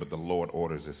his way, but the Lord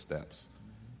orders his steps.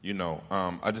 You know,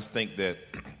 I just think that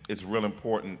it's real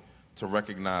important to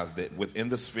recognize that within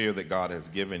the sphere that God has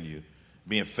given you,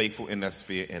 being faithful in that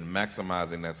sphere and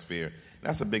maximizing that sphere,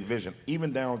 that's a big vision,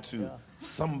 even down to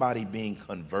somebody being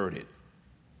converted.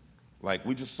 Like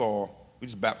we just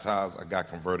baptized a guy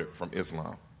converted from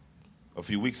Islam a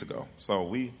few weeks ago. So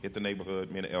we hit the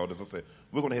neighborhood, me and the elders. I said,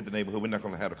 we're going to hit the neighborhood. We're not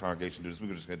going to have the congregation do this. We're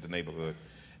going to just hit the neighborhood.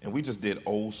 And we just did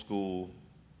old school,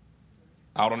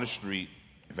 out on the street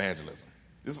evangelism.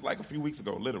 This is like a few weeks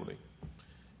ago, literally.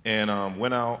 And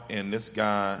went out, and this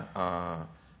guy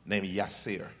named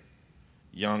Yasir,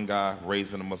 young guy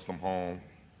raised in a Muslim home.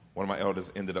 One of my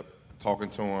elders ended up talking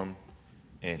to him,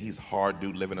 and he's a hard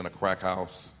dude living in a crack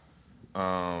house,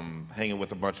 hanging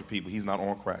with a bunch of people. He's not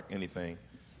on crack, anything.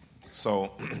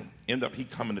 So he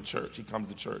coming to church. He comes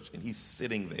to church, and he's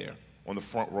sitting there on the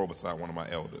front row beside one of my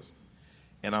elders.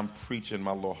 And I'm preaching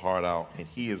my little heart out, and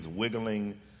he is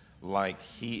wiggling like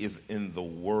he is in the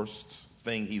worst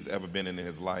thing he's ever been in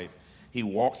his life. He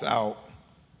walks out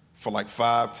for like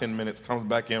 5-10 minutes, comes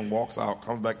back in, walks out,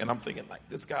 comes back, and I'm thinking, like,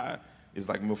 this guy is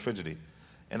like real fidgety.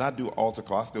 And I do altar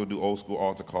calls. I still do old school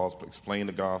altar calls, explain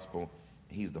the gospel.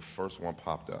 He's the first one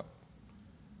popped up,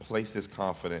 placed his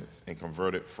confidence, and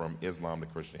converted from Islam to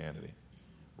Christianity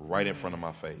right in front of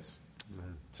my face.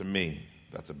 Amen. To me,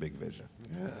 that's a big vision.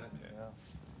 Yeah.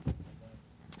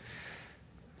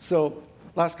 So,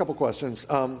 last couple questions.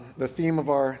 The theme of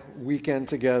our weekend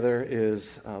together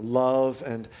is love,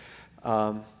 and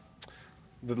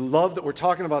the love that we're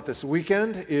talking about this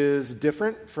weekend is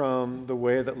different from the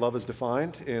way that love is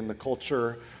defined in the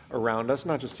culture around us,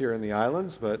 not just here in the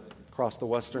islands, but across the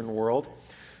Western world.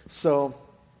 So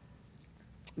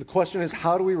the question is,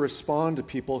 how do we respond to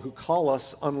people who call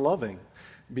us unloving?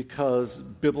 Because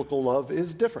biblical love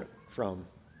is different from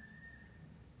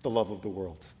the love of the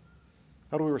world.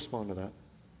 How do we respond to that?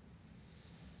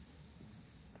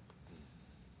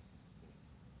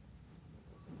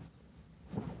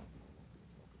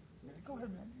 Go ahead,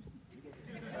 man.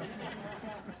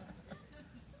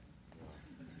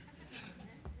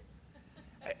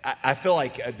 I feel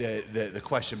like the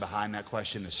question behind that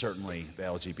question is certainly the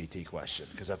LGBT question,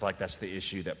 because I feel like that's the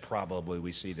issue that probably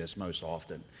we see this most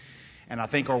often. And I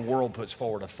think our world puts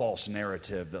forward a false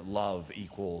narrative that love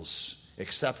equals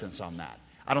acceptance on that.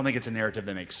 I don't think it's a narrative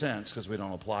that makes sense, because we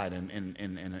don't apply it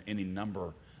in any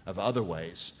number of other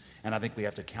ways. And I think we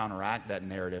have to counteract that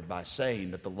narrative by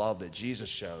saying that the love that Jesus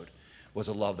showed was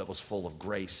a love that was full of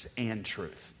grace and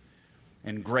truth.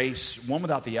 And grace, one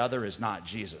without the other, is not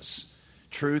Jesus.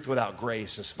 Truth without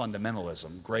grace is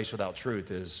fundamentalism. Grace without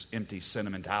truth is empty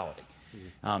sentimentality.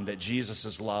 That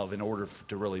Jesus' love, in order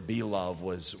to really be love,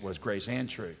 was grace and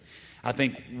truth. I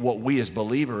think what we as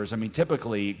believers,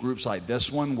 typically groups like this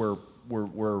one,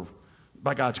 we're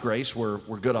by God's grace, we're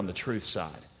good on the truth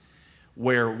side.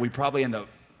 Where we probably end up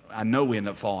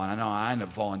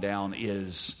falling down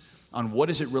is on what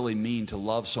does it really mean to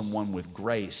love someone with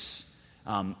grace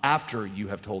after you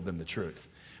have told them the truth.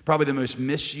 Probably the most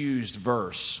misused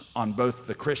verse on both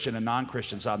the Christian and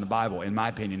non-Christian side of the Bible, in my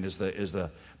opinion, is the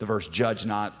verse, "Judge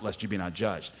not, lest you be not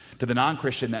judged." To the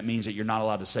non-Christian, that means that you're not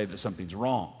allowed to say that something's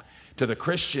wrong. To the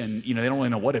Christian, they don't really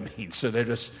know what it means, so they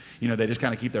just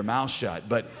kind of keep their mouths shut.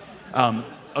 But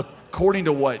according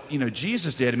to what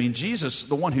Jesus did, Jesus,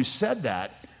 the one who said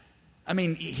that,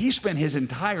 he spent his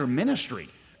entire ministry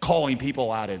calling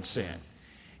people out in sin.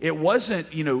 It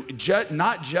wasn't,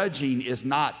 not judging is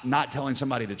not telling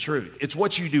somebody the truth. It's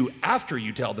what you do after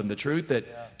you tell them the truth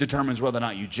that determines whether or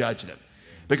not you judge them.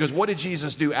 Because what did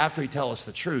Jesus do after he tell us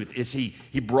the truth is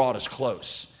he brought us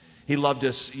close. He loved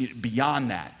us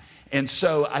beyond that. And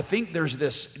so I think there's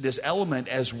this element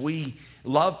as we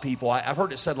love people. I've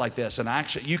heard it said like this, and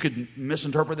actually you could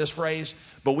misinterpret this phrase,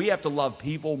 but we have to love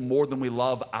people more than we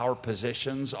love our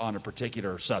positions on a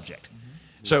particular subject.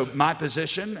 So my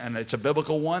position, and it's a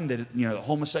biblical one, that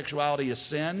homosexuality is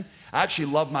sin. I actually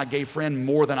love my gay friend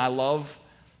more than I love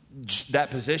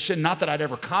that position. Not that I'd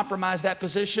ever compromise that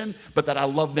position, but that I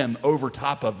love them over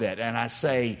top of that. And I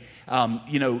say,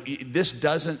 this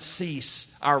doesn't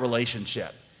cease our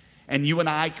relationship. And you and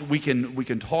I, we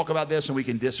can talk about this and we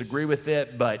can disagree with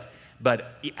it, but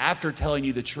after telling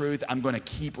you the truth, I'm going to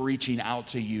keep reaching out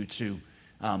to you to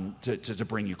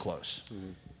bring you close. Mm-hmm.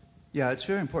 Yeah, it's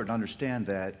very important to understand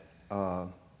that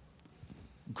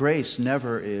grace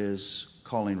never is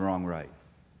calling wrong right.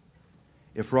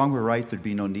 If wrong were right, there'd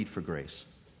be no need for grace.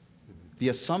 The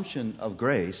assumption of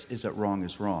grace is that wrong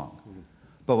is wrong.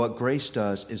 But what grace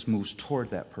does is moves toward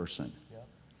that person,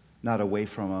 not away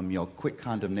from them. Quick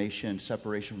condemnation,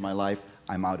 separation from my life,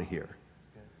 I'm out of here.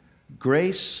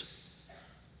 Grace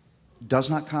does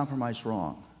not compromise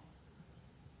wrong,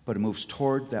 but it moves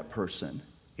toward that person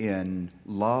in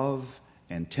love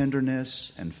and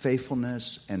tenderness and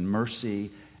faithfulness and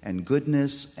mercy and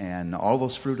goodness and all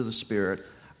those fruit of the Spirit.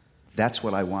 That's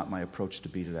what I want my approach to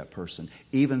be to that person,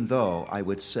 even though I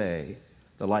would say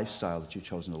the lifestyle that you've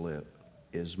chosen to live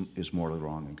is morally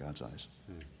wrong in God's eyes.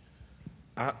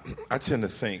 I tend to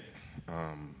think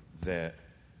that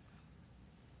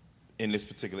in this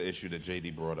particular issue that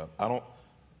JD brought up,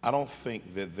 I don't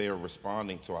think that they're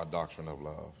responding to our doctrine of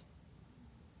love.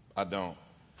 I don't.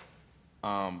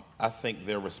 I think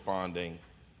they're responding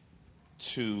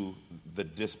to the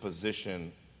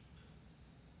disposition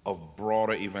of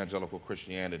broader evangelical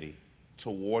Christianity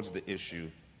towards the issue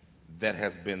that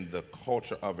has been the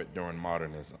culture of it during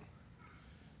modernism.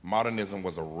 Modernism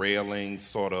was a railing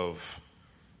sort of,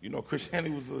 Christianity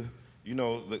was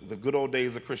the good old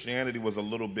days of Christianity was a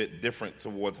little bit different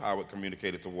towards how it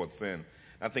communicated towards sin.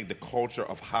 I think the culture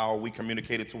of how we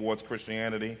communicated towards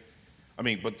Christianity,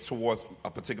 but towards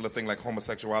a particular thing like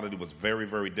homosexuality was very,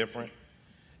 very different.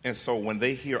 And so when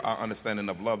they hear our understanding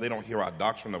of love, they don't hear our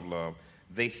doctrine of love.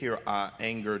 They hear our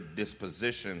angered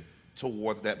disposition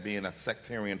towards that being a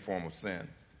sectarian form of sin.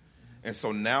 And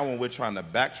so now when we're trying to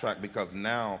backtrack, because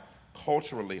now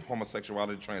culturally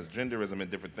homosexuality, transgenderism,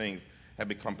 and different things have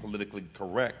become politically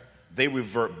correct, they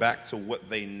revert back to what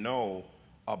they know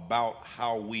about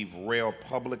how we've railed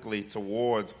publicly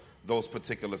towards those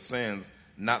particular sins,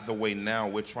 not the way now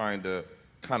we're trying to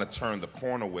kind of turn the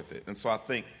corner with it. And so I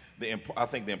think the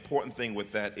important thing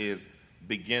with that is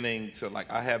beginning to,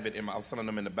 I have it I was telling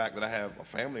them in the back that I have a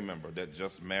family member that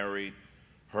just married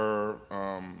her,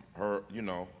 you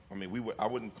know, I mean, I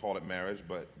wouldn't call it marriage,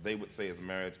 but they would say it's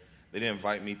marriage. They didn't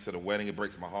invite me to the wedding. It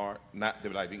breaks my heart. Not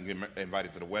that I didn't get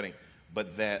invited to the wedding,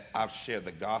 but that I've shared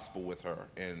the gospel with her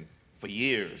and for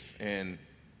years and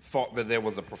thought that there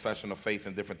was a profession of faith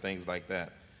and different things like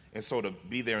that. And so to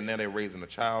be there and now they're raising a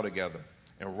child together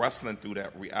and wrestling through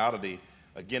that reality,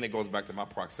 again, it goes back to my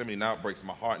proximity. Now it breaks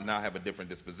my heart. Now I have a different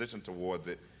disposition towards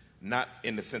it, not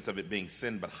in the sense of it being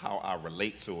sin, but how I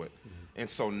relate to it. And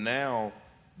so now,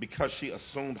 because she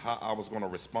assumed how I was going to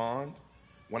respond,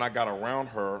 when I got around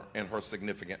her and her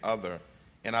significant other,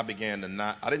 and I began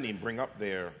to I didn't even bring up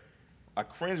I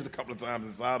cringed a couple of times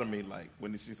inside of me, like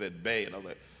when she said bae, and I was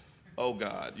like, oh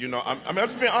God, you know, I'm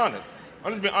just being honest.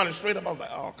 I'm just being honest, straight up. I was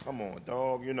like, oh, come on,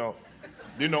 dog, you know,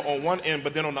 on one end,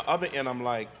 but then on the other end, I'm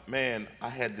like, man, I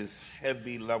had this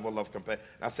heavy level of compassion.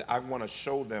 I said, I want to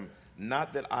show them,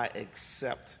 not that I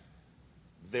accept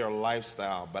their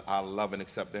lifestyle, but I love and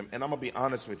accept them. And I'm going to be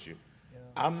honest with you. Yeah.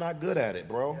 I'm not good at it,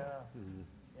 bro. Yeah. Mm-hmm.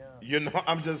 Yeah. You know,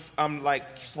 I'm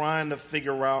like trying to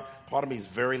figure out. Part of me is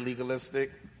very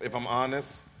legalistic, if I'm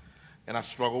honest. And I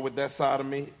struggle with that side of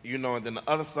me, you know. And then the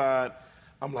other side,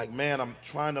 I'm like, man, I'm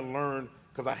trying to learn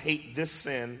because I hate this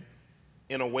sin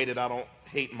in a way that I don't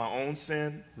hate my own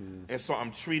sin. Mm-hmm. And so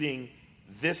I'm treating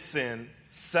this sin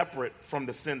separate from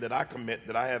the sin that I commit,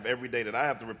 that I have every day, that I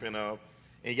have to repent of.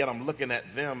 And yet I'm looking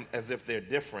at them as if they're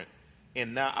different.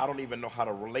 And now I don't even know how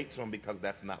to relate to them because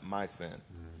that's not my sin.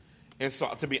 Mm-hmm. And so,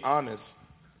 to be honest,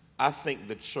 I think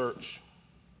the church,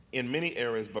 in many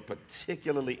areas, but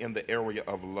particularly in the area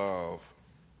of love,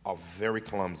 are very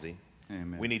clumsy.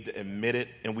 Amen. We need to admit it,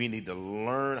 and we need to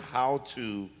learn how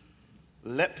to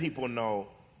let people know,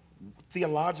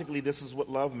 theologically, this is what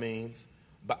love means,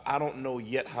 but I don't know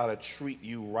yet how to treat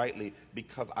you rightly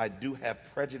because I do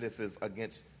have prejudices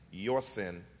against your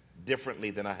sin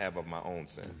differently than I have of my own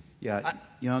sin. Yeah,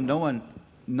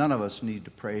 none of us need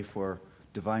to pray for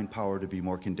divine power to be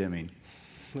more condemning.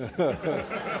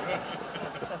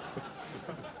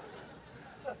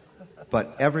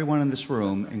 But everyone in this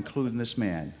room, including this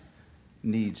man,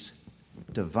 needs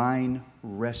divine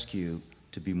rescue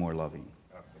to be more loving.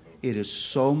 Absolutely. It is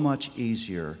so much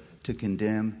easier to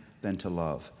condemn than to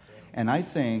love. And I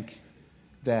think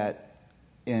that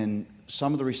in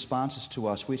some of the responses to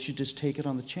us, we should just take it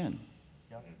on the chin.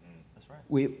 Yeah, that's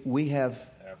right.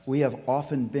 We have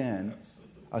often been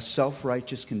a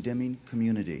self-righteous, condemning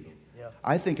community. Yeah.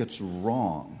 I think it's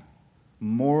wrong,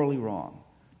 morally wrong,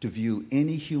 to view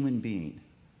any human being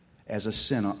as a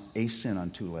sin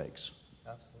on two legs.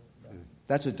 Absolutely.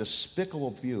 That's a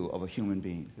despicable view of a human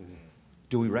being. Mm-hmm.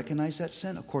 Do we recognize that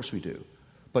sin? Of course we do.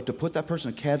 But to put that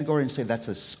person in a category and say, that's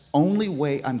the only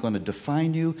way I'm going to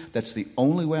define you, that's the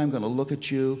only way I'm going to look at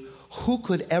you, who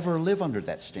could ever live under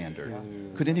that standard?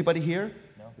 Yeah. Could anybody here?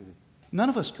 No. None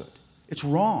of us could. It's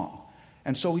wrong.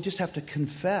 And so we just have to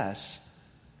confess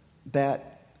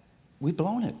that we've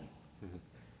blown it. Mm-hmm.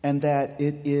 And that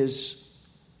it is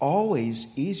always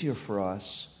easier for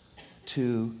us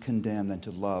to condemn than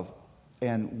to love.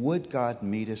 And would God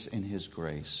meet us in His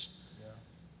grace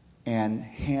and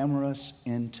hammer us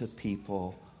into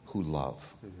people who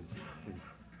love.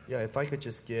 Yeah, if I could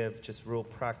just give just real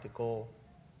practical,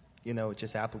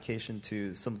 just application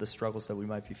to some of the struggles that we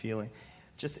might be feeling.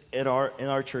 Just in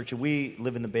our church, we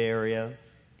live in the Bay Area.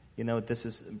 This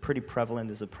is pretty prevalent.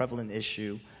 This is a prevalent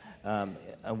issue. And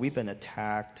we've been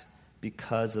attacked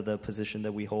because of the position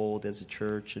that we hold as a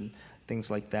church and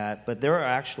things like that. But there are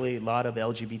actually a lot of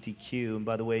LGBTQ, and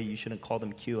by the way, you shouldn't call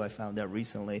them Q. I found out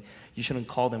recently. You shouldn't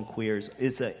call them queers.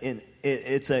 It's an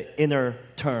inner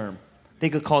term. They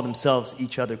could call themselves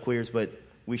each other queers, but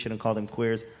we shouldn't call them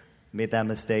queers. Made that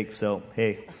mistake, so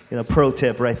hey, pro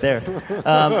tip right there.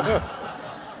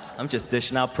 I'm just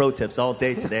dishing out pro tips all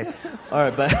day today. All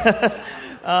right,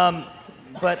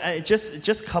 but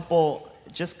just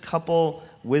couple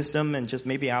wisdom and just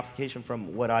maybe application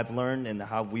from what I've learned and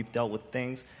how we've dealt with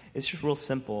things. It's just real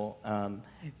simple.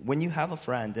 When you have a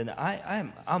friend, and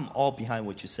I'm all behind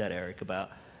what you said, Eric,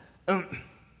 about I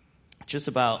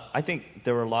think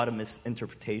there are a lot of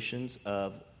misinterpretations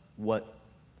of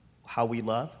how we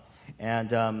love,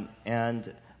 and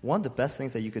one of the best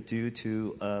things that you could do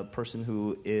to a person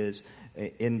who is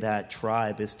in that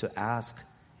tribe is to ask,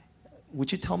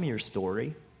 would you tell me your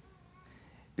story?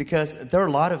 Because there are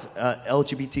a lot of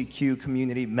LGBTQ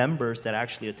community members that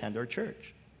actually attend our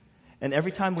church. And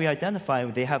every time we identify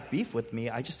they have beef with me,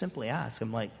 I just simply ask.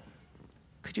 I'm like,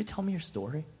 could you tell me your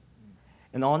story?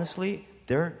 And honestly,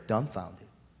 they're dumbfounded.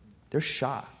 They're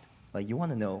shocked. Like, you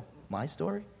want to know my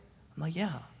story? I'm like,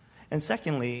 yeah. And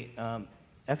secondly,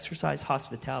 exercise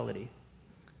hospitality.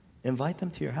 Invite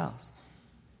them to your house.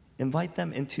 invite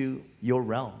them into your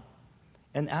realm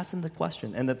and ask them the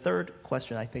question. And the third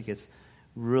question, I think, is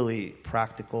really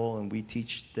practical, and we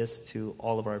teach this to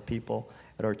all of our people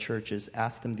at our churches.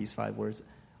 Ask them these 5 words.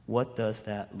 What does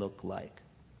that look like?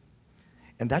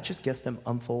 And that just gets them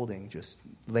unfolding, just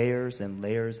layers and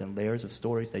layers and layers of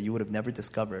stories that you would have never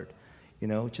discovered.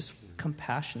 Just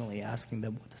compassionately asking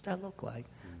them, what does that look like?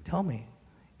 Tell me.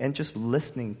 And just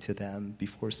listening to them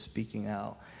before speaking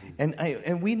out.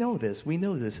 And we know this. We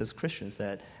know this as Christians,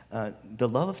 that the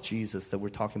love of Jesus that we're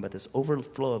talking about, this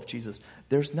overflow of Jesus,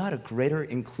 there's not a greater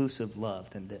inclusive love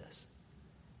than this.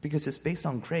 Because it's based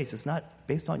on grace. It's not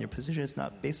based on your position. It's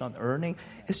not based on earning.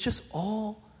 It's just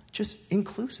all just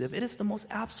inclusive. It is the most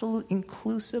absolute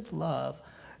inclusive love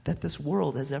that this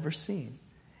world has ever seen.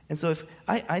 And so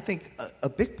I think a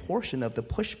big portion of the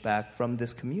pushback from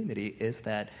this community is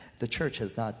that the church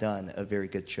has not done a very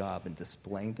good job in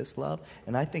displaying this love.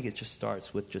 And I think it just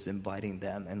starts with just inviting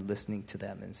them and listening to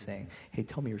them and saying, hey,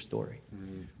 tell me your story.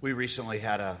 Mm-hmm. We recently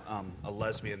had a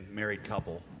lesbian married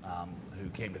couple who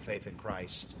came to faith in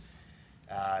Christ.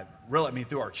 Really,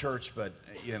 through our church, but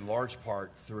in large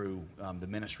part through the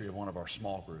ministry of one of our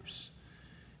small groups.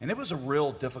 And it was a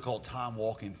real difficult time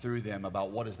walking through them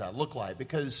about what does that look like,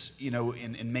 because,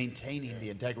 in maintaining the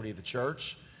integrity of the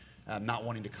church, not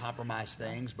wanting to compromise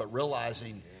things, but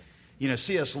realizing,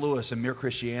 C.S. Lewis in Mere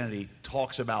Christianity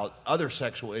talks about other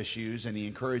sexual issues, and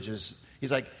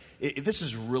he's like, if this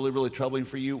is really, really troubling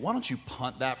for you, why don't you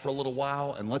punt that for a little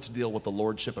while, and let's deal with the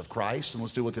lordship of Christ, and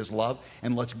let's deal with his love,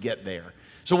 and let's get there.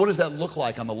 So what does that look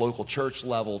like on the local church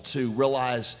level to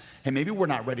realize, hey, maybe we're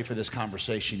not ready for this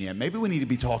conversation yet. Maybe we need to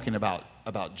be talking about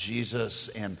Jesus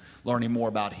and learning more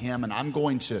about him, and I'm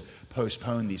going to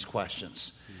postpone these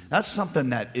questions. That's something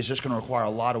that is just going to require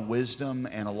a lot of wisdom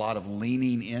and a lot of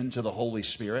leaning into the Holy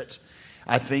Spirit.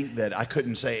 I think that I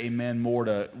couldn't say amen more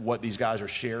to what these guys are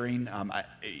sharing.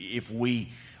 If we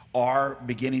are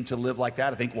beginning to live like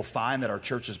that, I think we'll find that our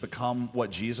church has become what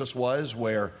Jesus was,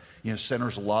 where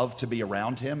sinners love to be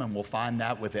around him, and we'll find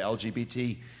that with the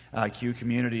LGBTQ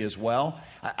community as well.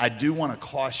 I do want to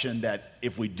caution that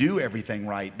if we do everything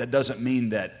right, that doesn't mean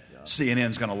that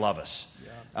CNN's going to love us.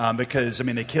 Because,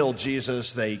 they killed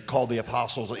Jesus, they called the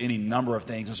apostles any number of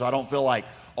things, and so I don't feel like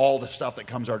all the stuff that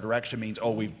comes our direction means,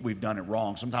 we've done it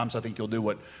wrong. Sometimes I think you'll do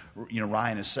what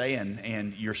Ryan is saying,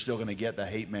 and you're still going to get the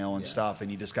hate mail and stuff, and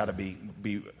you just got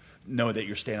to know that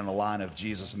you're standing on the line of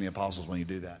Jesus and the apostles when you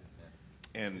do that.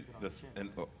 And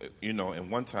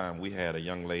one time we had a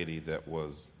young lady that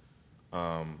was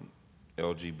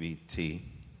LGBT,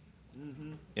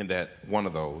 in that one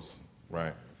of those,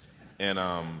 right? And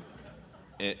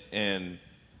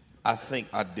I think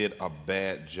I did a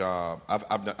bad job.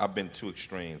 I've been two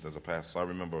extremes as a pastor. So I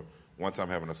remember one time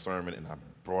having a sermon, and I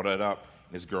brought it up,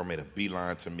 and this girl made a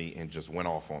beeline to me and just went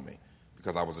off on me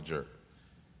because I was a jerk.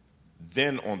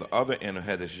 Then on the other end, I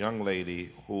had this young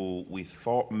lady who we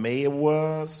thought May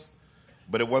was,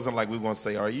 but it wasn't like we were going to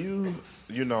say, "Are you?"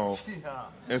 Yeah.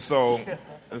 And so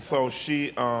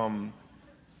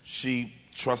she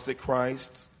trusted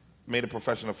Christ, made a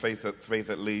profession of faith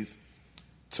at least,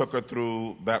 took her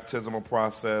through baptismal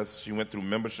process. She went through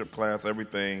membership class,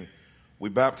 everything. We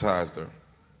baptized her.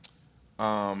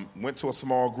 Went to a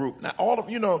small group. Now,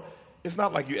 it's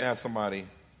not like you ask somebody,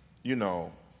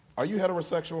 are you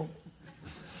heterosexual?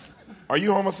 Are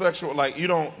you homosexual? Like, you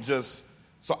don't just,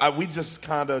 we just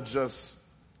kind of just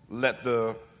let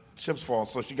the chips fall.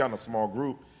 So she got in a small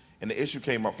group, and the issue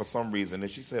came up for some reason,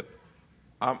 and she said,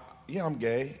 I'm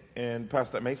gay, and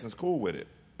Pastor Mason's cool with it.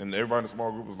 And everybody in the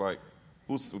small group was like,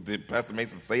 did Pastor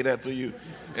Mason say that to you?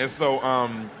 And so,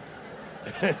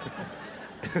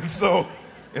 and so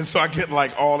I get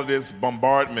like all of this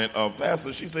bombardment of,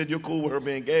 Pastor, she said you're cool with her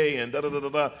being gay and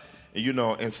da-da-da-da-da.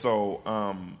 And so,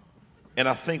 and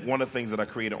I think one of the things that I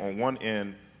created on one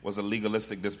end was a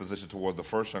legalistic disposition towards the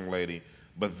first young lady,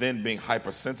 but then being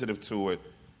hypersensitive to it,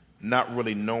 not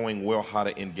really knowing well how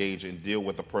to engage and deal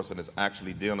with the person that's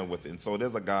actually dealing with it. And so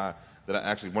there's a guy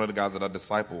that one of the guys that I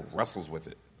disciple wrestles with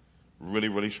it really,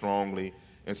 really strongly.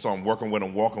 And so I'm working with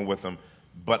him, walking with him,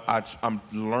 but I'm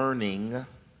learning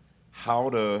how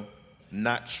to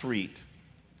not treat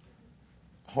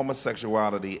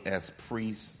homosexuality as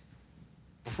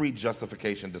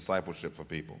pre-justification discipleship for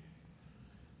people.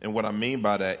 And what I mean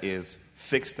by that is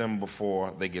fix them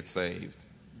before they get saved,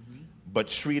 but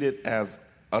treat it as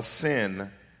a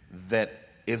sin that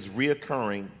is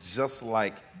reoccurring just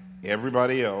like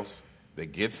everybody else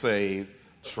that gets saved,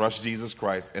 trust Jesus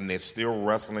Christ, and they're still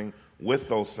wrestling with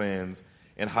those sins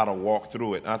and how to walk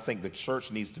through it. And I think the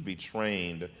church needs to be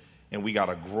trained, and we got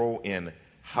to grow in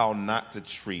how not to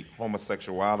treat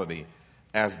homosexuality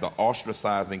as the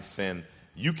ostracizing sin.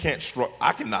 You can't struggle.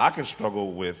 I can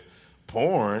struggle with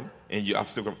porn, and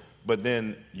but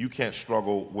then you can't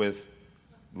struggle with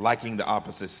liking the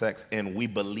opposite sex, and we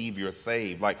believe you're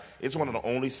saved. Like, it's one of the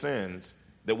only sins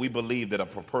that we believe that a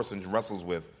person wrestles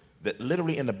with, that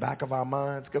literally in the back of our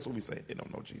minds, guess what we say? They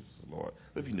don't know Jesus is Lord.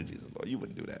 If you knew Jesus is Lord, you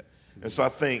wouldn't do that. And so I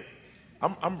think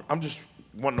I'm just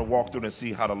wanting to walk through and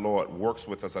see how the Lord works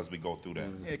with us as we go through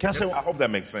that. I hope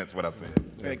that makes sense, what I said.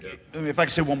 If I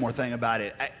could say one more thing about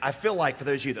it, I feel like for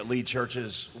those of you that lead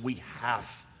churches, we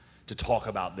have to talk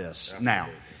about this now.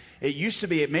 It used to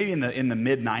be, maybe in the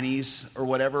mid-'90s or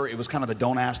whatever, it was kind of the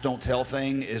don't ask, don't tell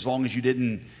thing. As long as you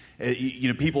didn't,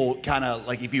 people kind of,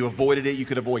 like, if you avoided it, you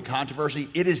could avoid controversy.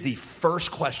 It is the first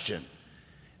question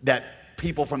that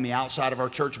people from the outside of our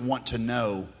church want to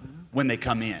know when they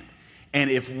come in. And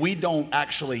if we don't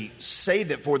actually say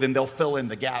that for them, they'll fill in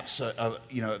the gaps of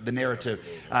the narrative.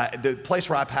 The place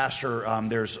where I pastor,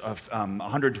 there's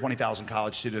 120,000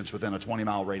 college students within a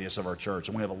 20-mile radius of our church.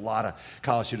 And we have a lot of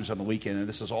college students on the weekend, and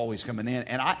this is always coming in.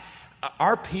 And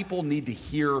our people need to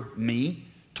hear me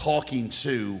talking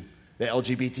to the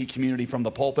LGBT community from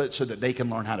the pulpit so that they can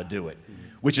learn how to do it,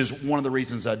 which is one of the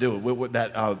reasons I do it. With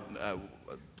that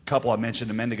couple I mentioned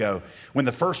a minute ago, when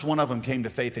the first one of them came to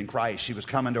faith in Christ, she was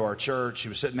coming to our church. She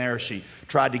was sitting there. She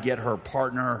tried to get her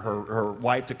partner, her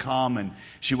wife, to come, and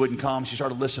she wouldn't come. She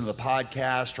started listening to the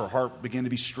podcast. Her heart began to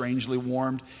be strangely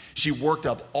warmed. She worked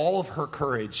up all of her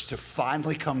courage to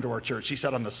finally come to our church. She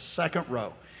sat on the second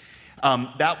row.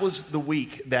 That was the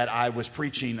week that I was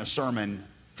preaching a sermon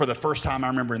for the first time I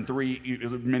remember in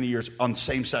many years on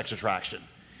same-sex attraction.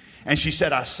 And she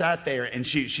said, I sat there, and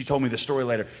she told me the story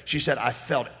later. She said, I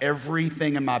felt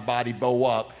everything in my body bow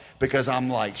up because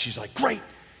she's like, great.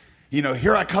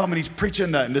 Here I come, and he's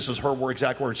preaching and this is her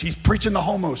exact words, he's preaching the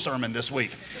homo sermon this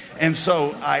week. And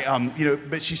so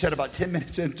but she said about 10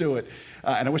 minutes into it,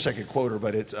 and I wish I could quote her,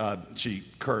 but she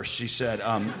cursed. She said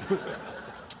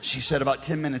about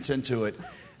 10 minutes into it,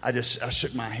 I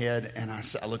shook my head, and I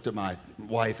looked at my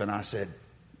wife, and I said,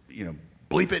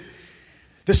 bleep it.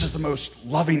 This is the most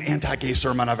loving anti-gay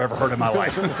sermon I've ever heard in my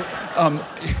life.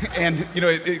 And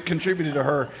it contributed to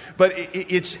her. But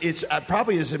it's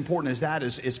probably as important as that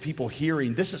is people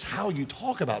hearing, this is how you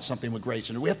talk about something with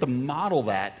grace. And we have to model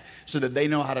that so that they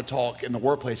know how to talk in the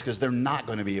workplace, because they're not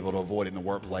going to be able to avoid it in the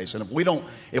workplace. And if we don't,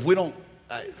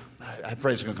 I'm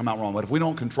afraid it's going to come out wrong, but if we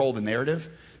don't control the narrative,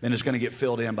 then it's going to get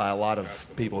filled in by a lot of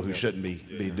people who shouldn't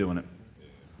be doing it.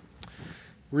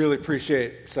 Really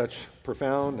appreciate such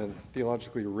profound and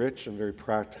theologically rich and very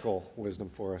practical wisdom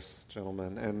for us,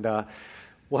 gentlemen. And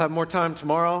we'll have more time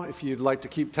tomorrow if you'd like to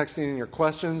keep texting in your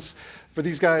questions. For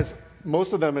these guys,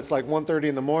 most of them, it's like 1:30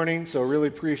 in the morning, so really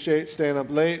appreciate staying up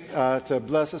late to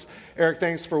bless us. Eric,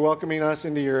 thanks for welcoming us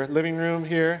into your living room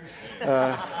here.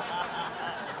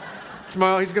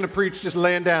 Tomorrow he's going to preach just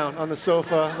laying down on the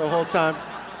sofa the whole time.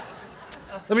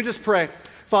 Let me just pray.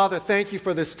 Father, thank you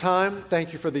for this time.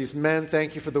 Thank you for these men.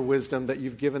 Thank you for the wisdom that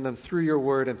you've given them through your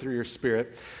word and through your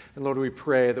spirit. And Lord, we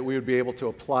pray that we would be able to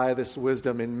apply this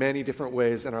wisdom in many different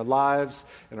ways in our lives,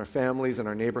 in our families, in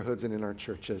our neighborhoods, and in our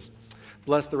churches.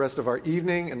 Bless the rest of our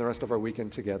evening and the rest of our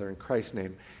weekend together. In Christ's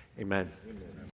name, amen.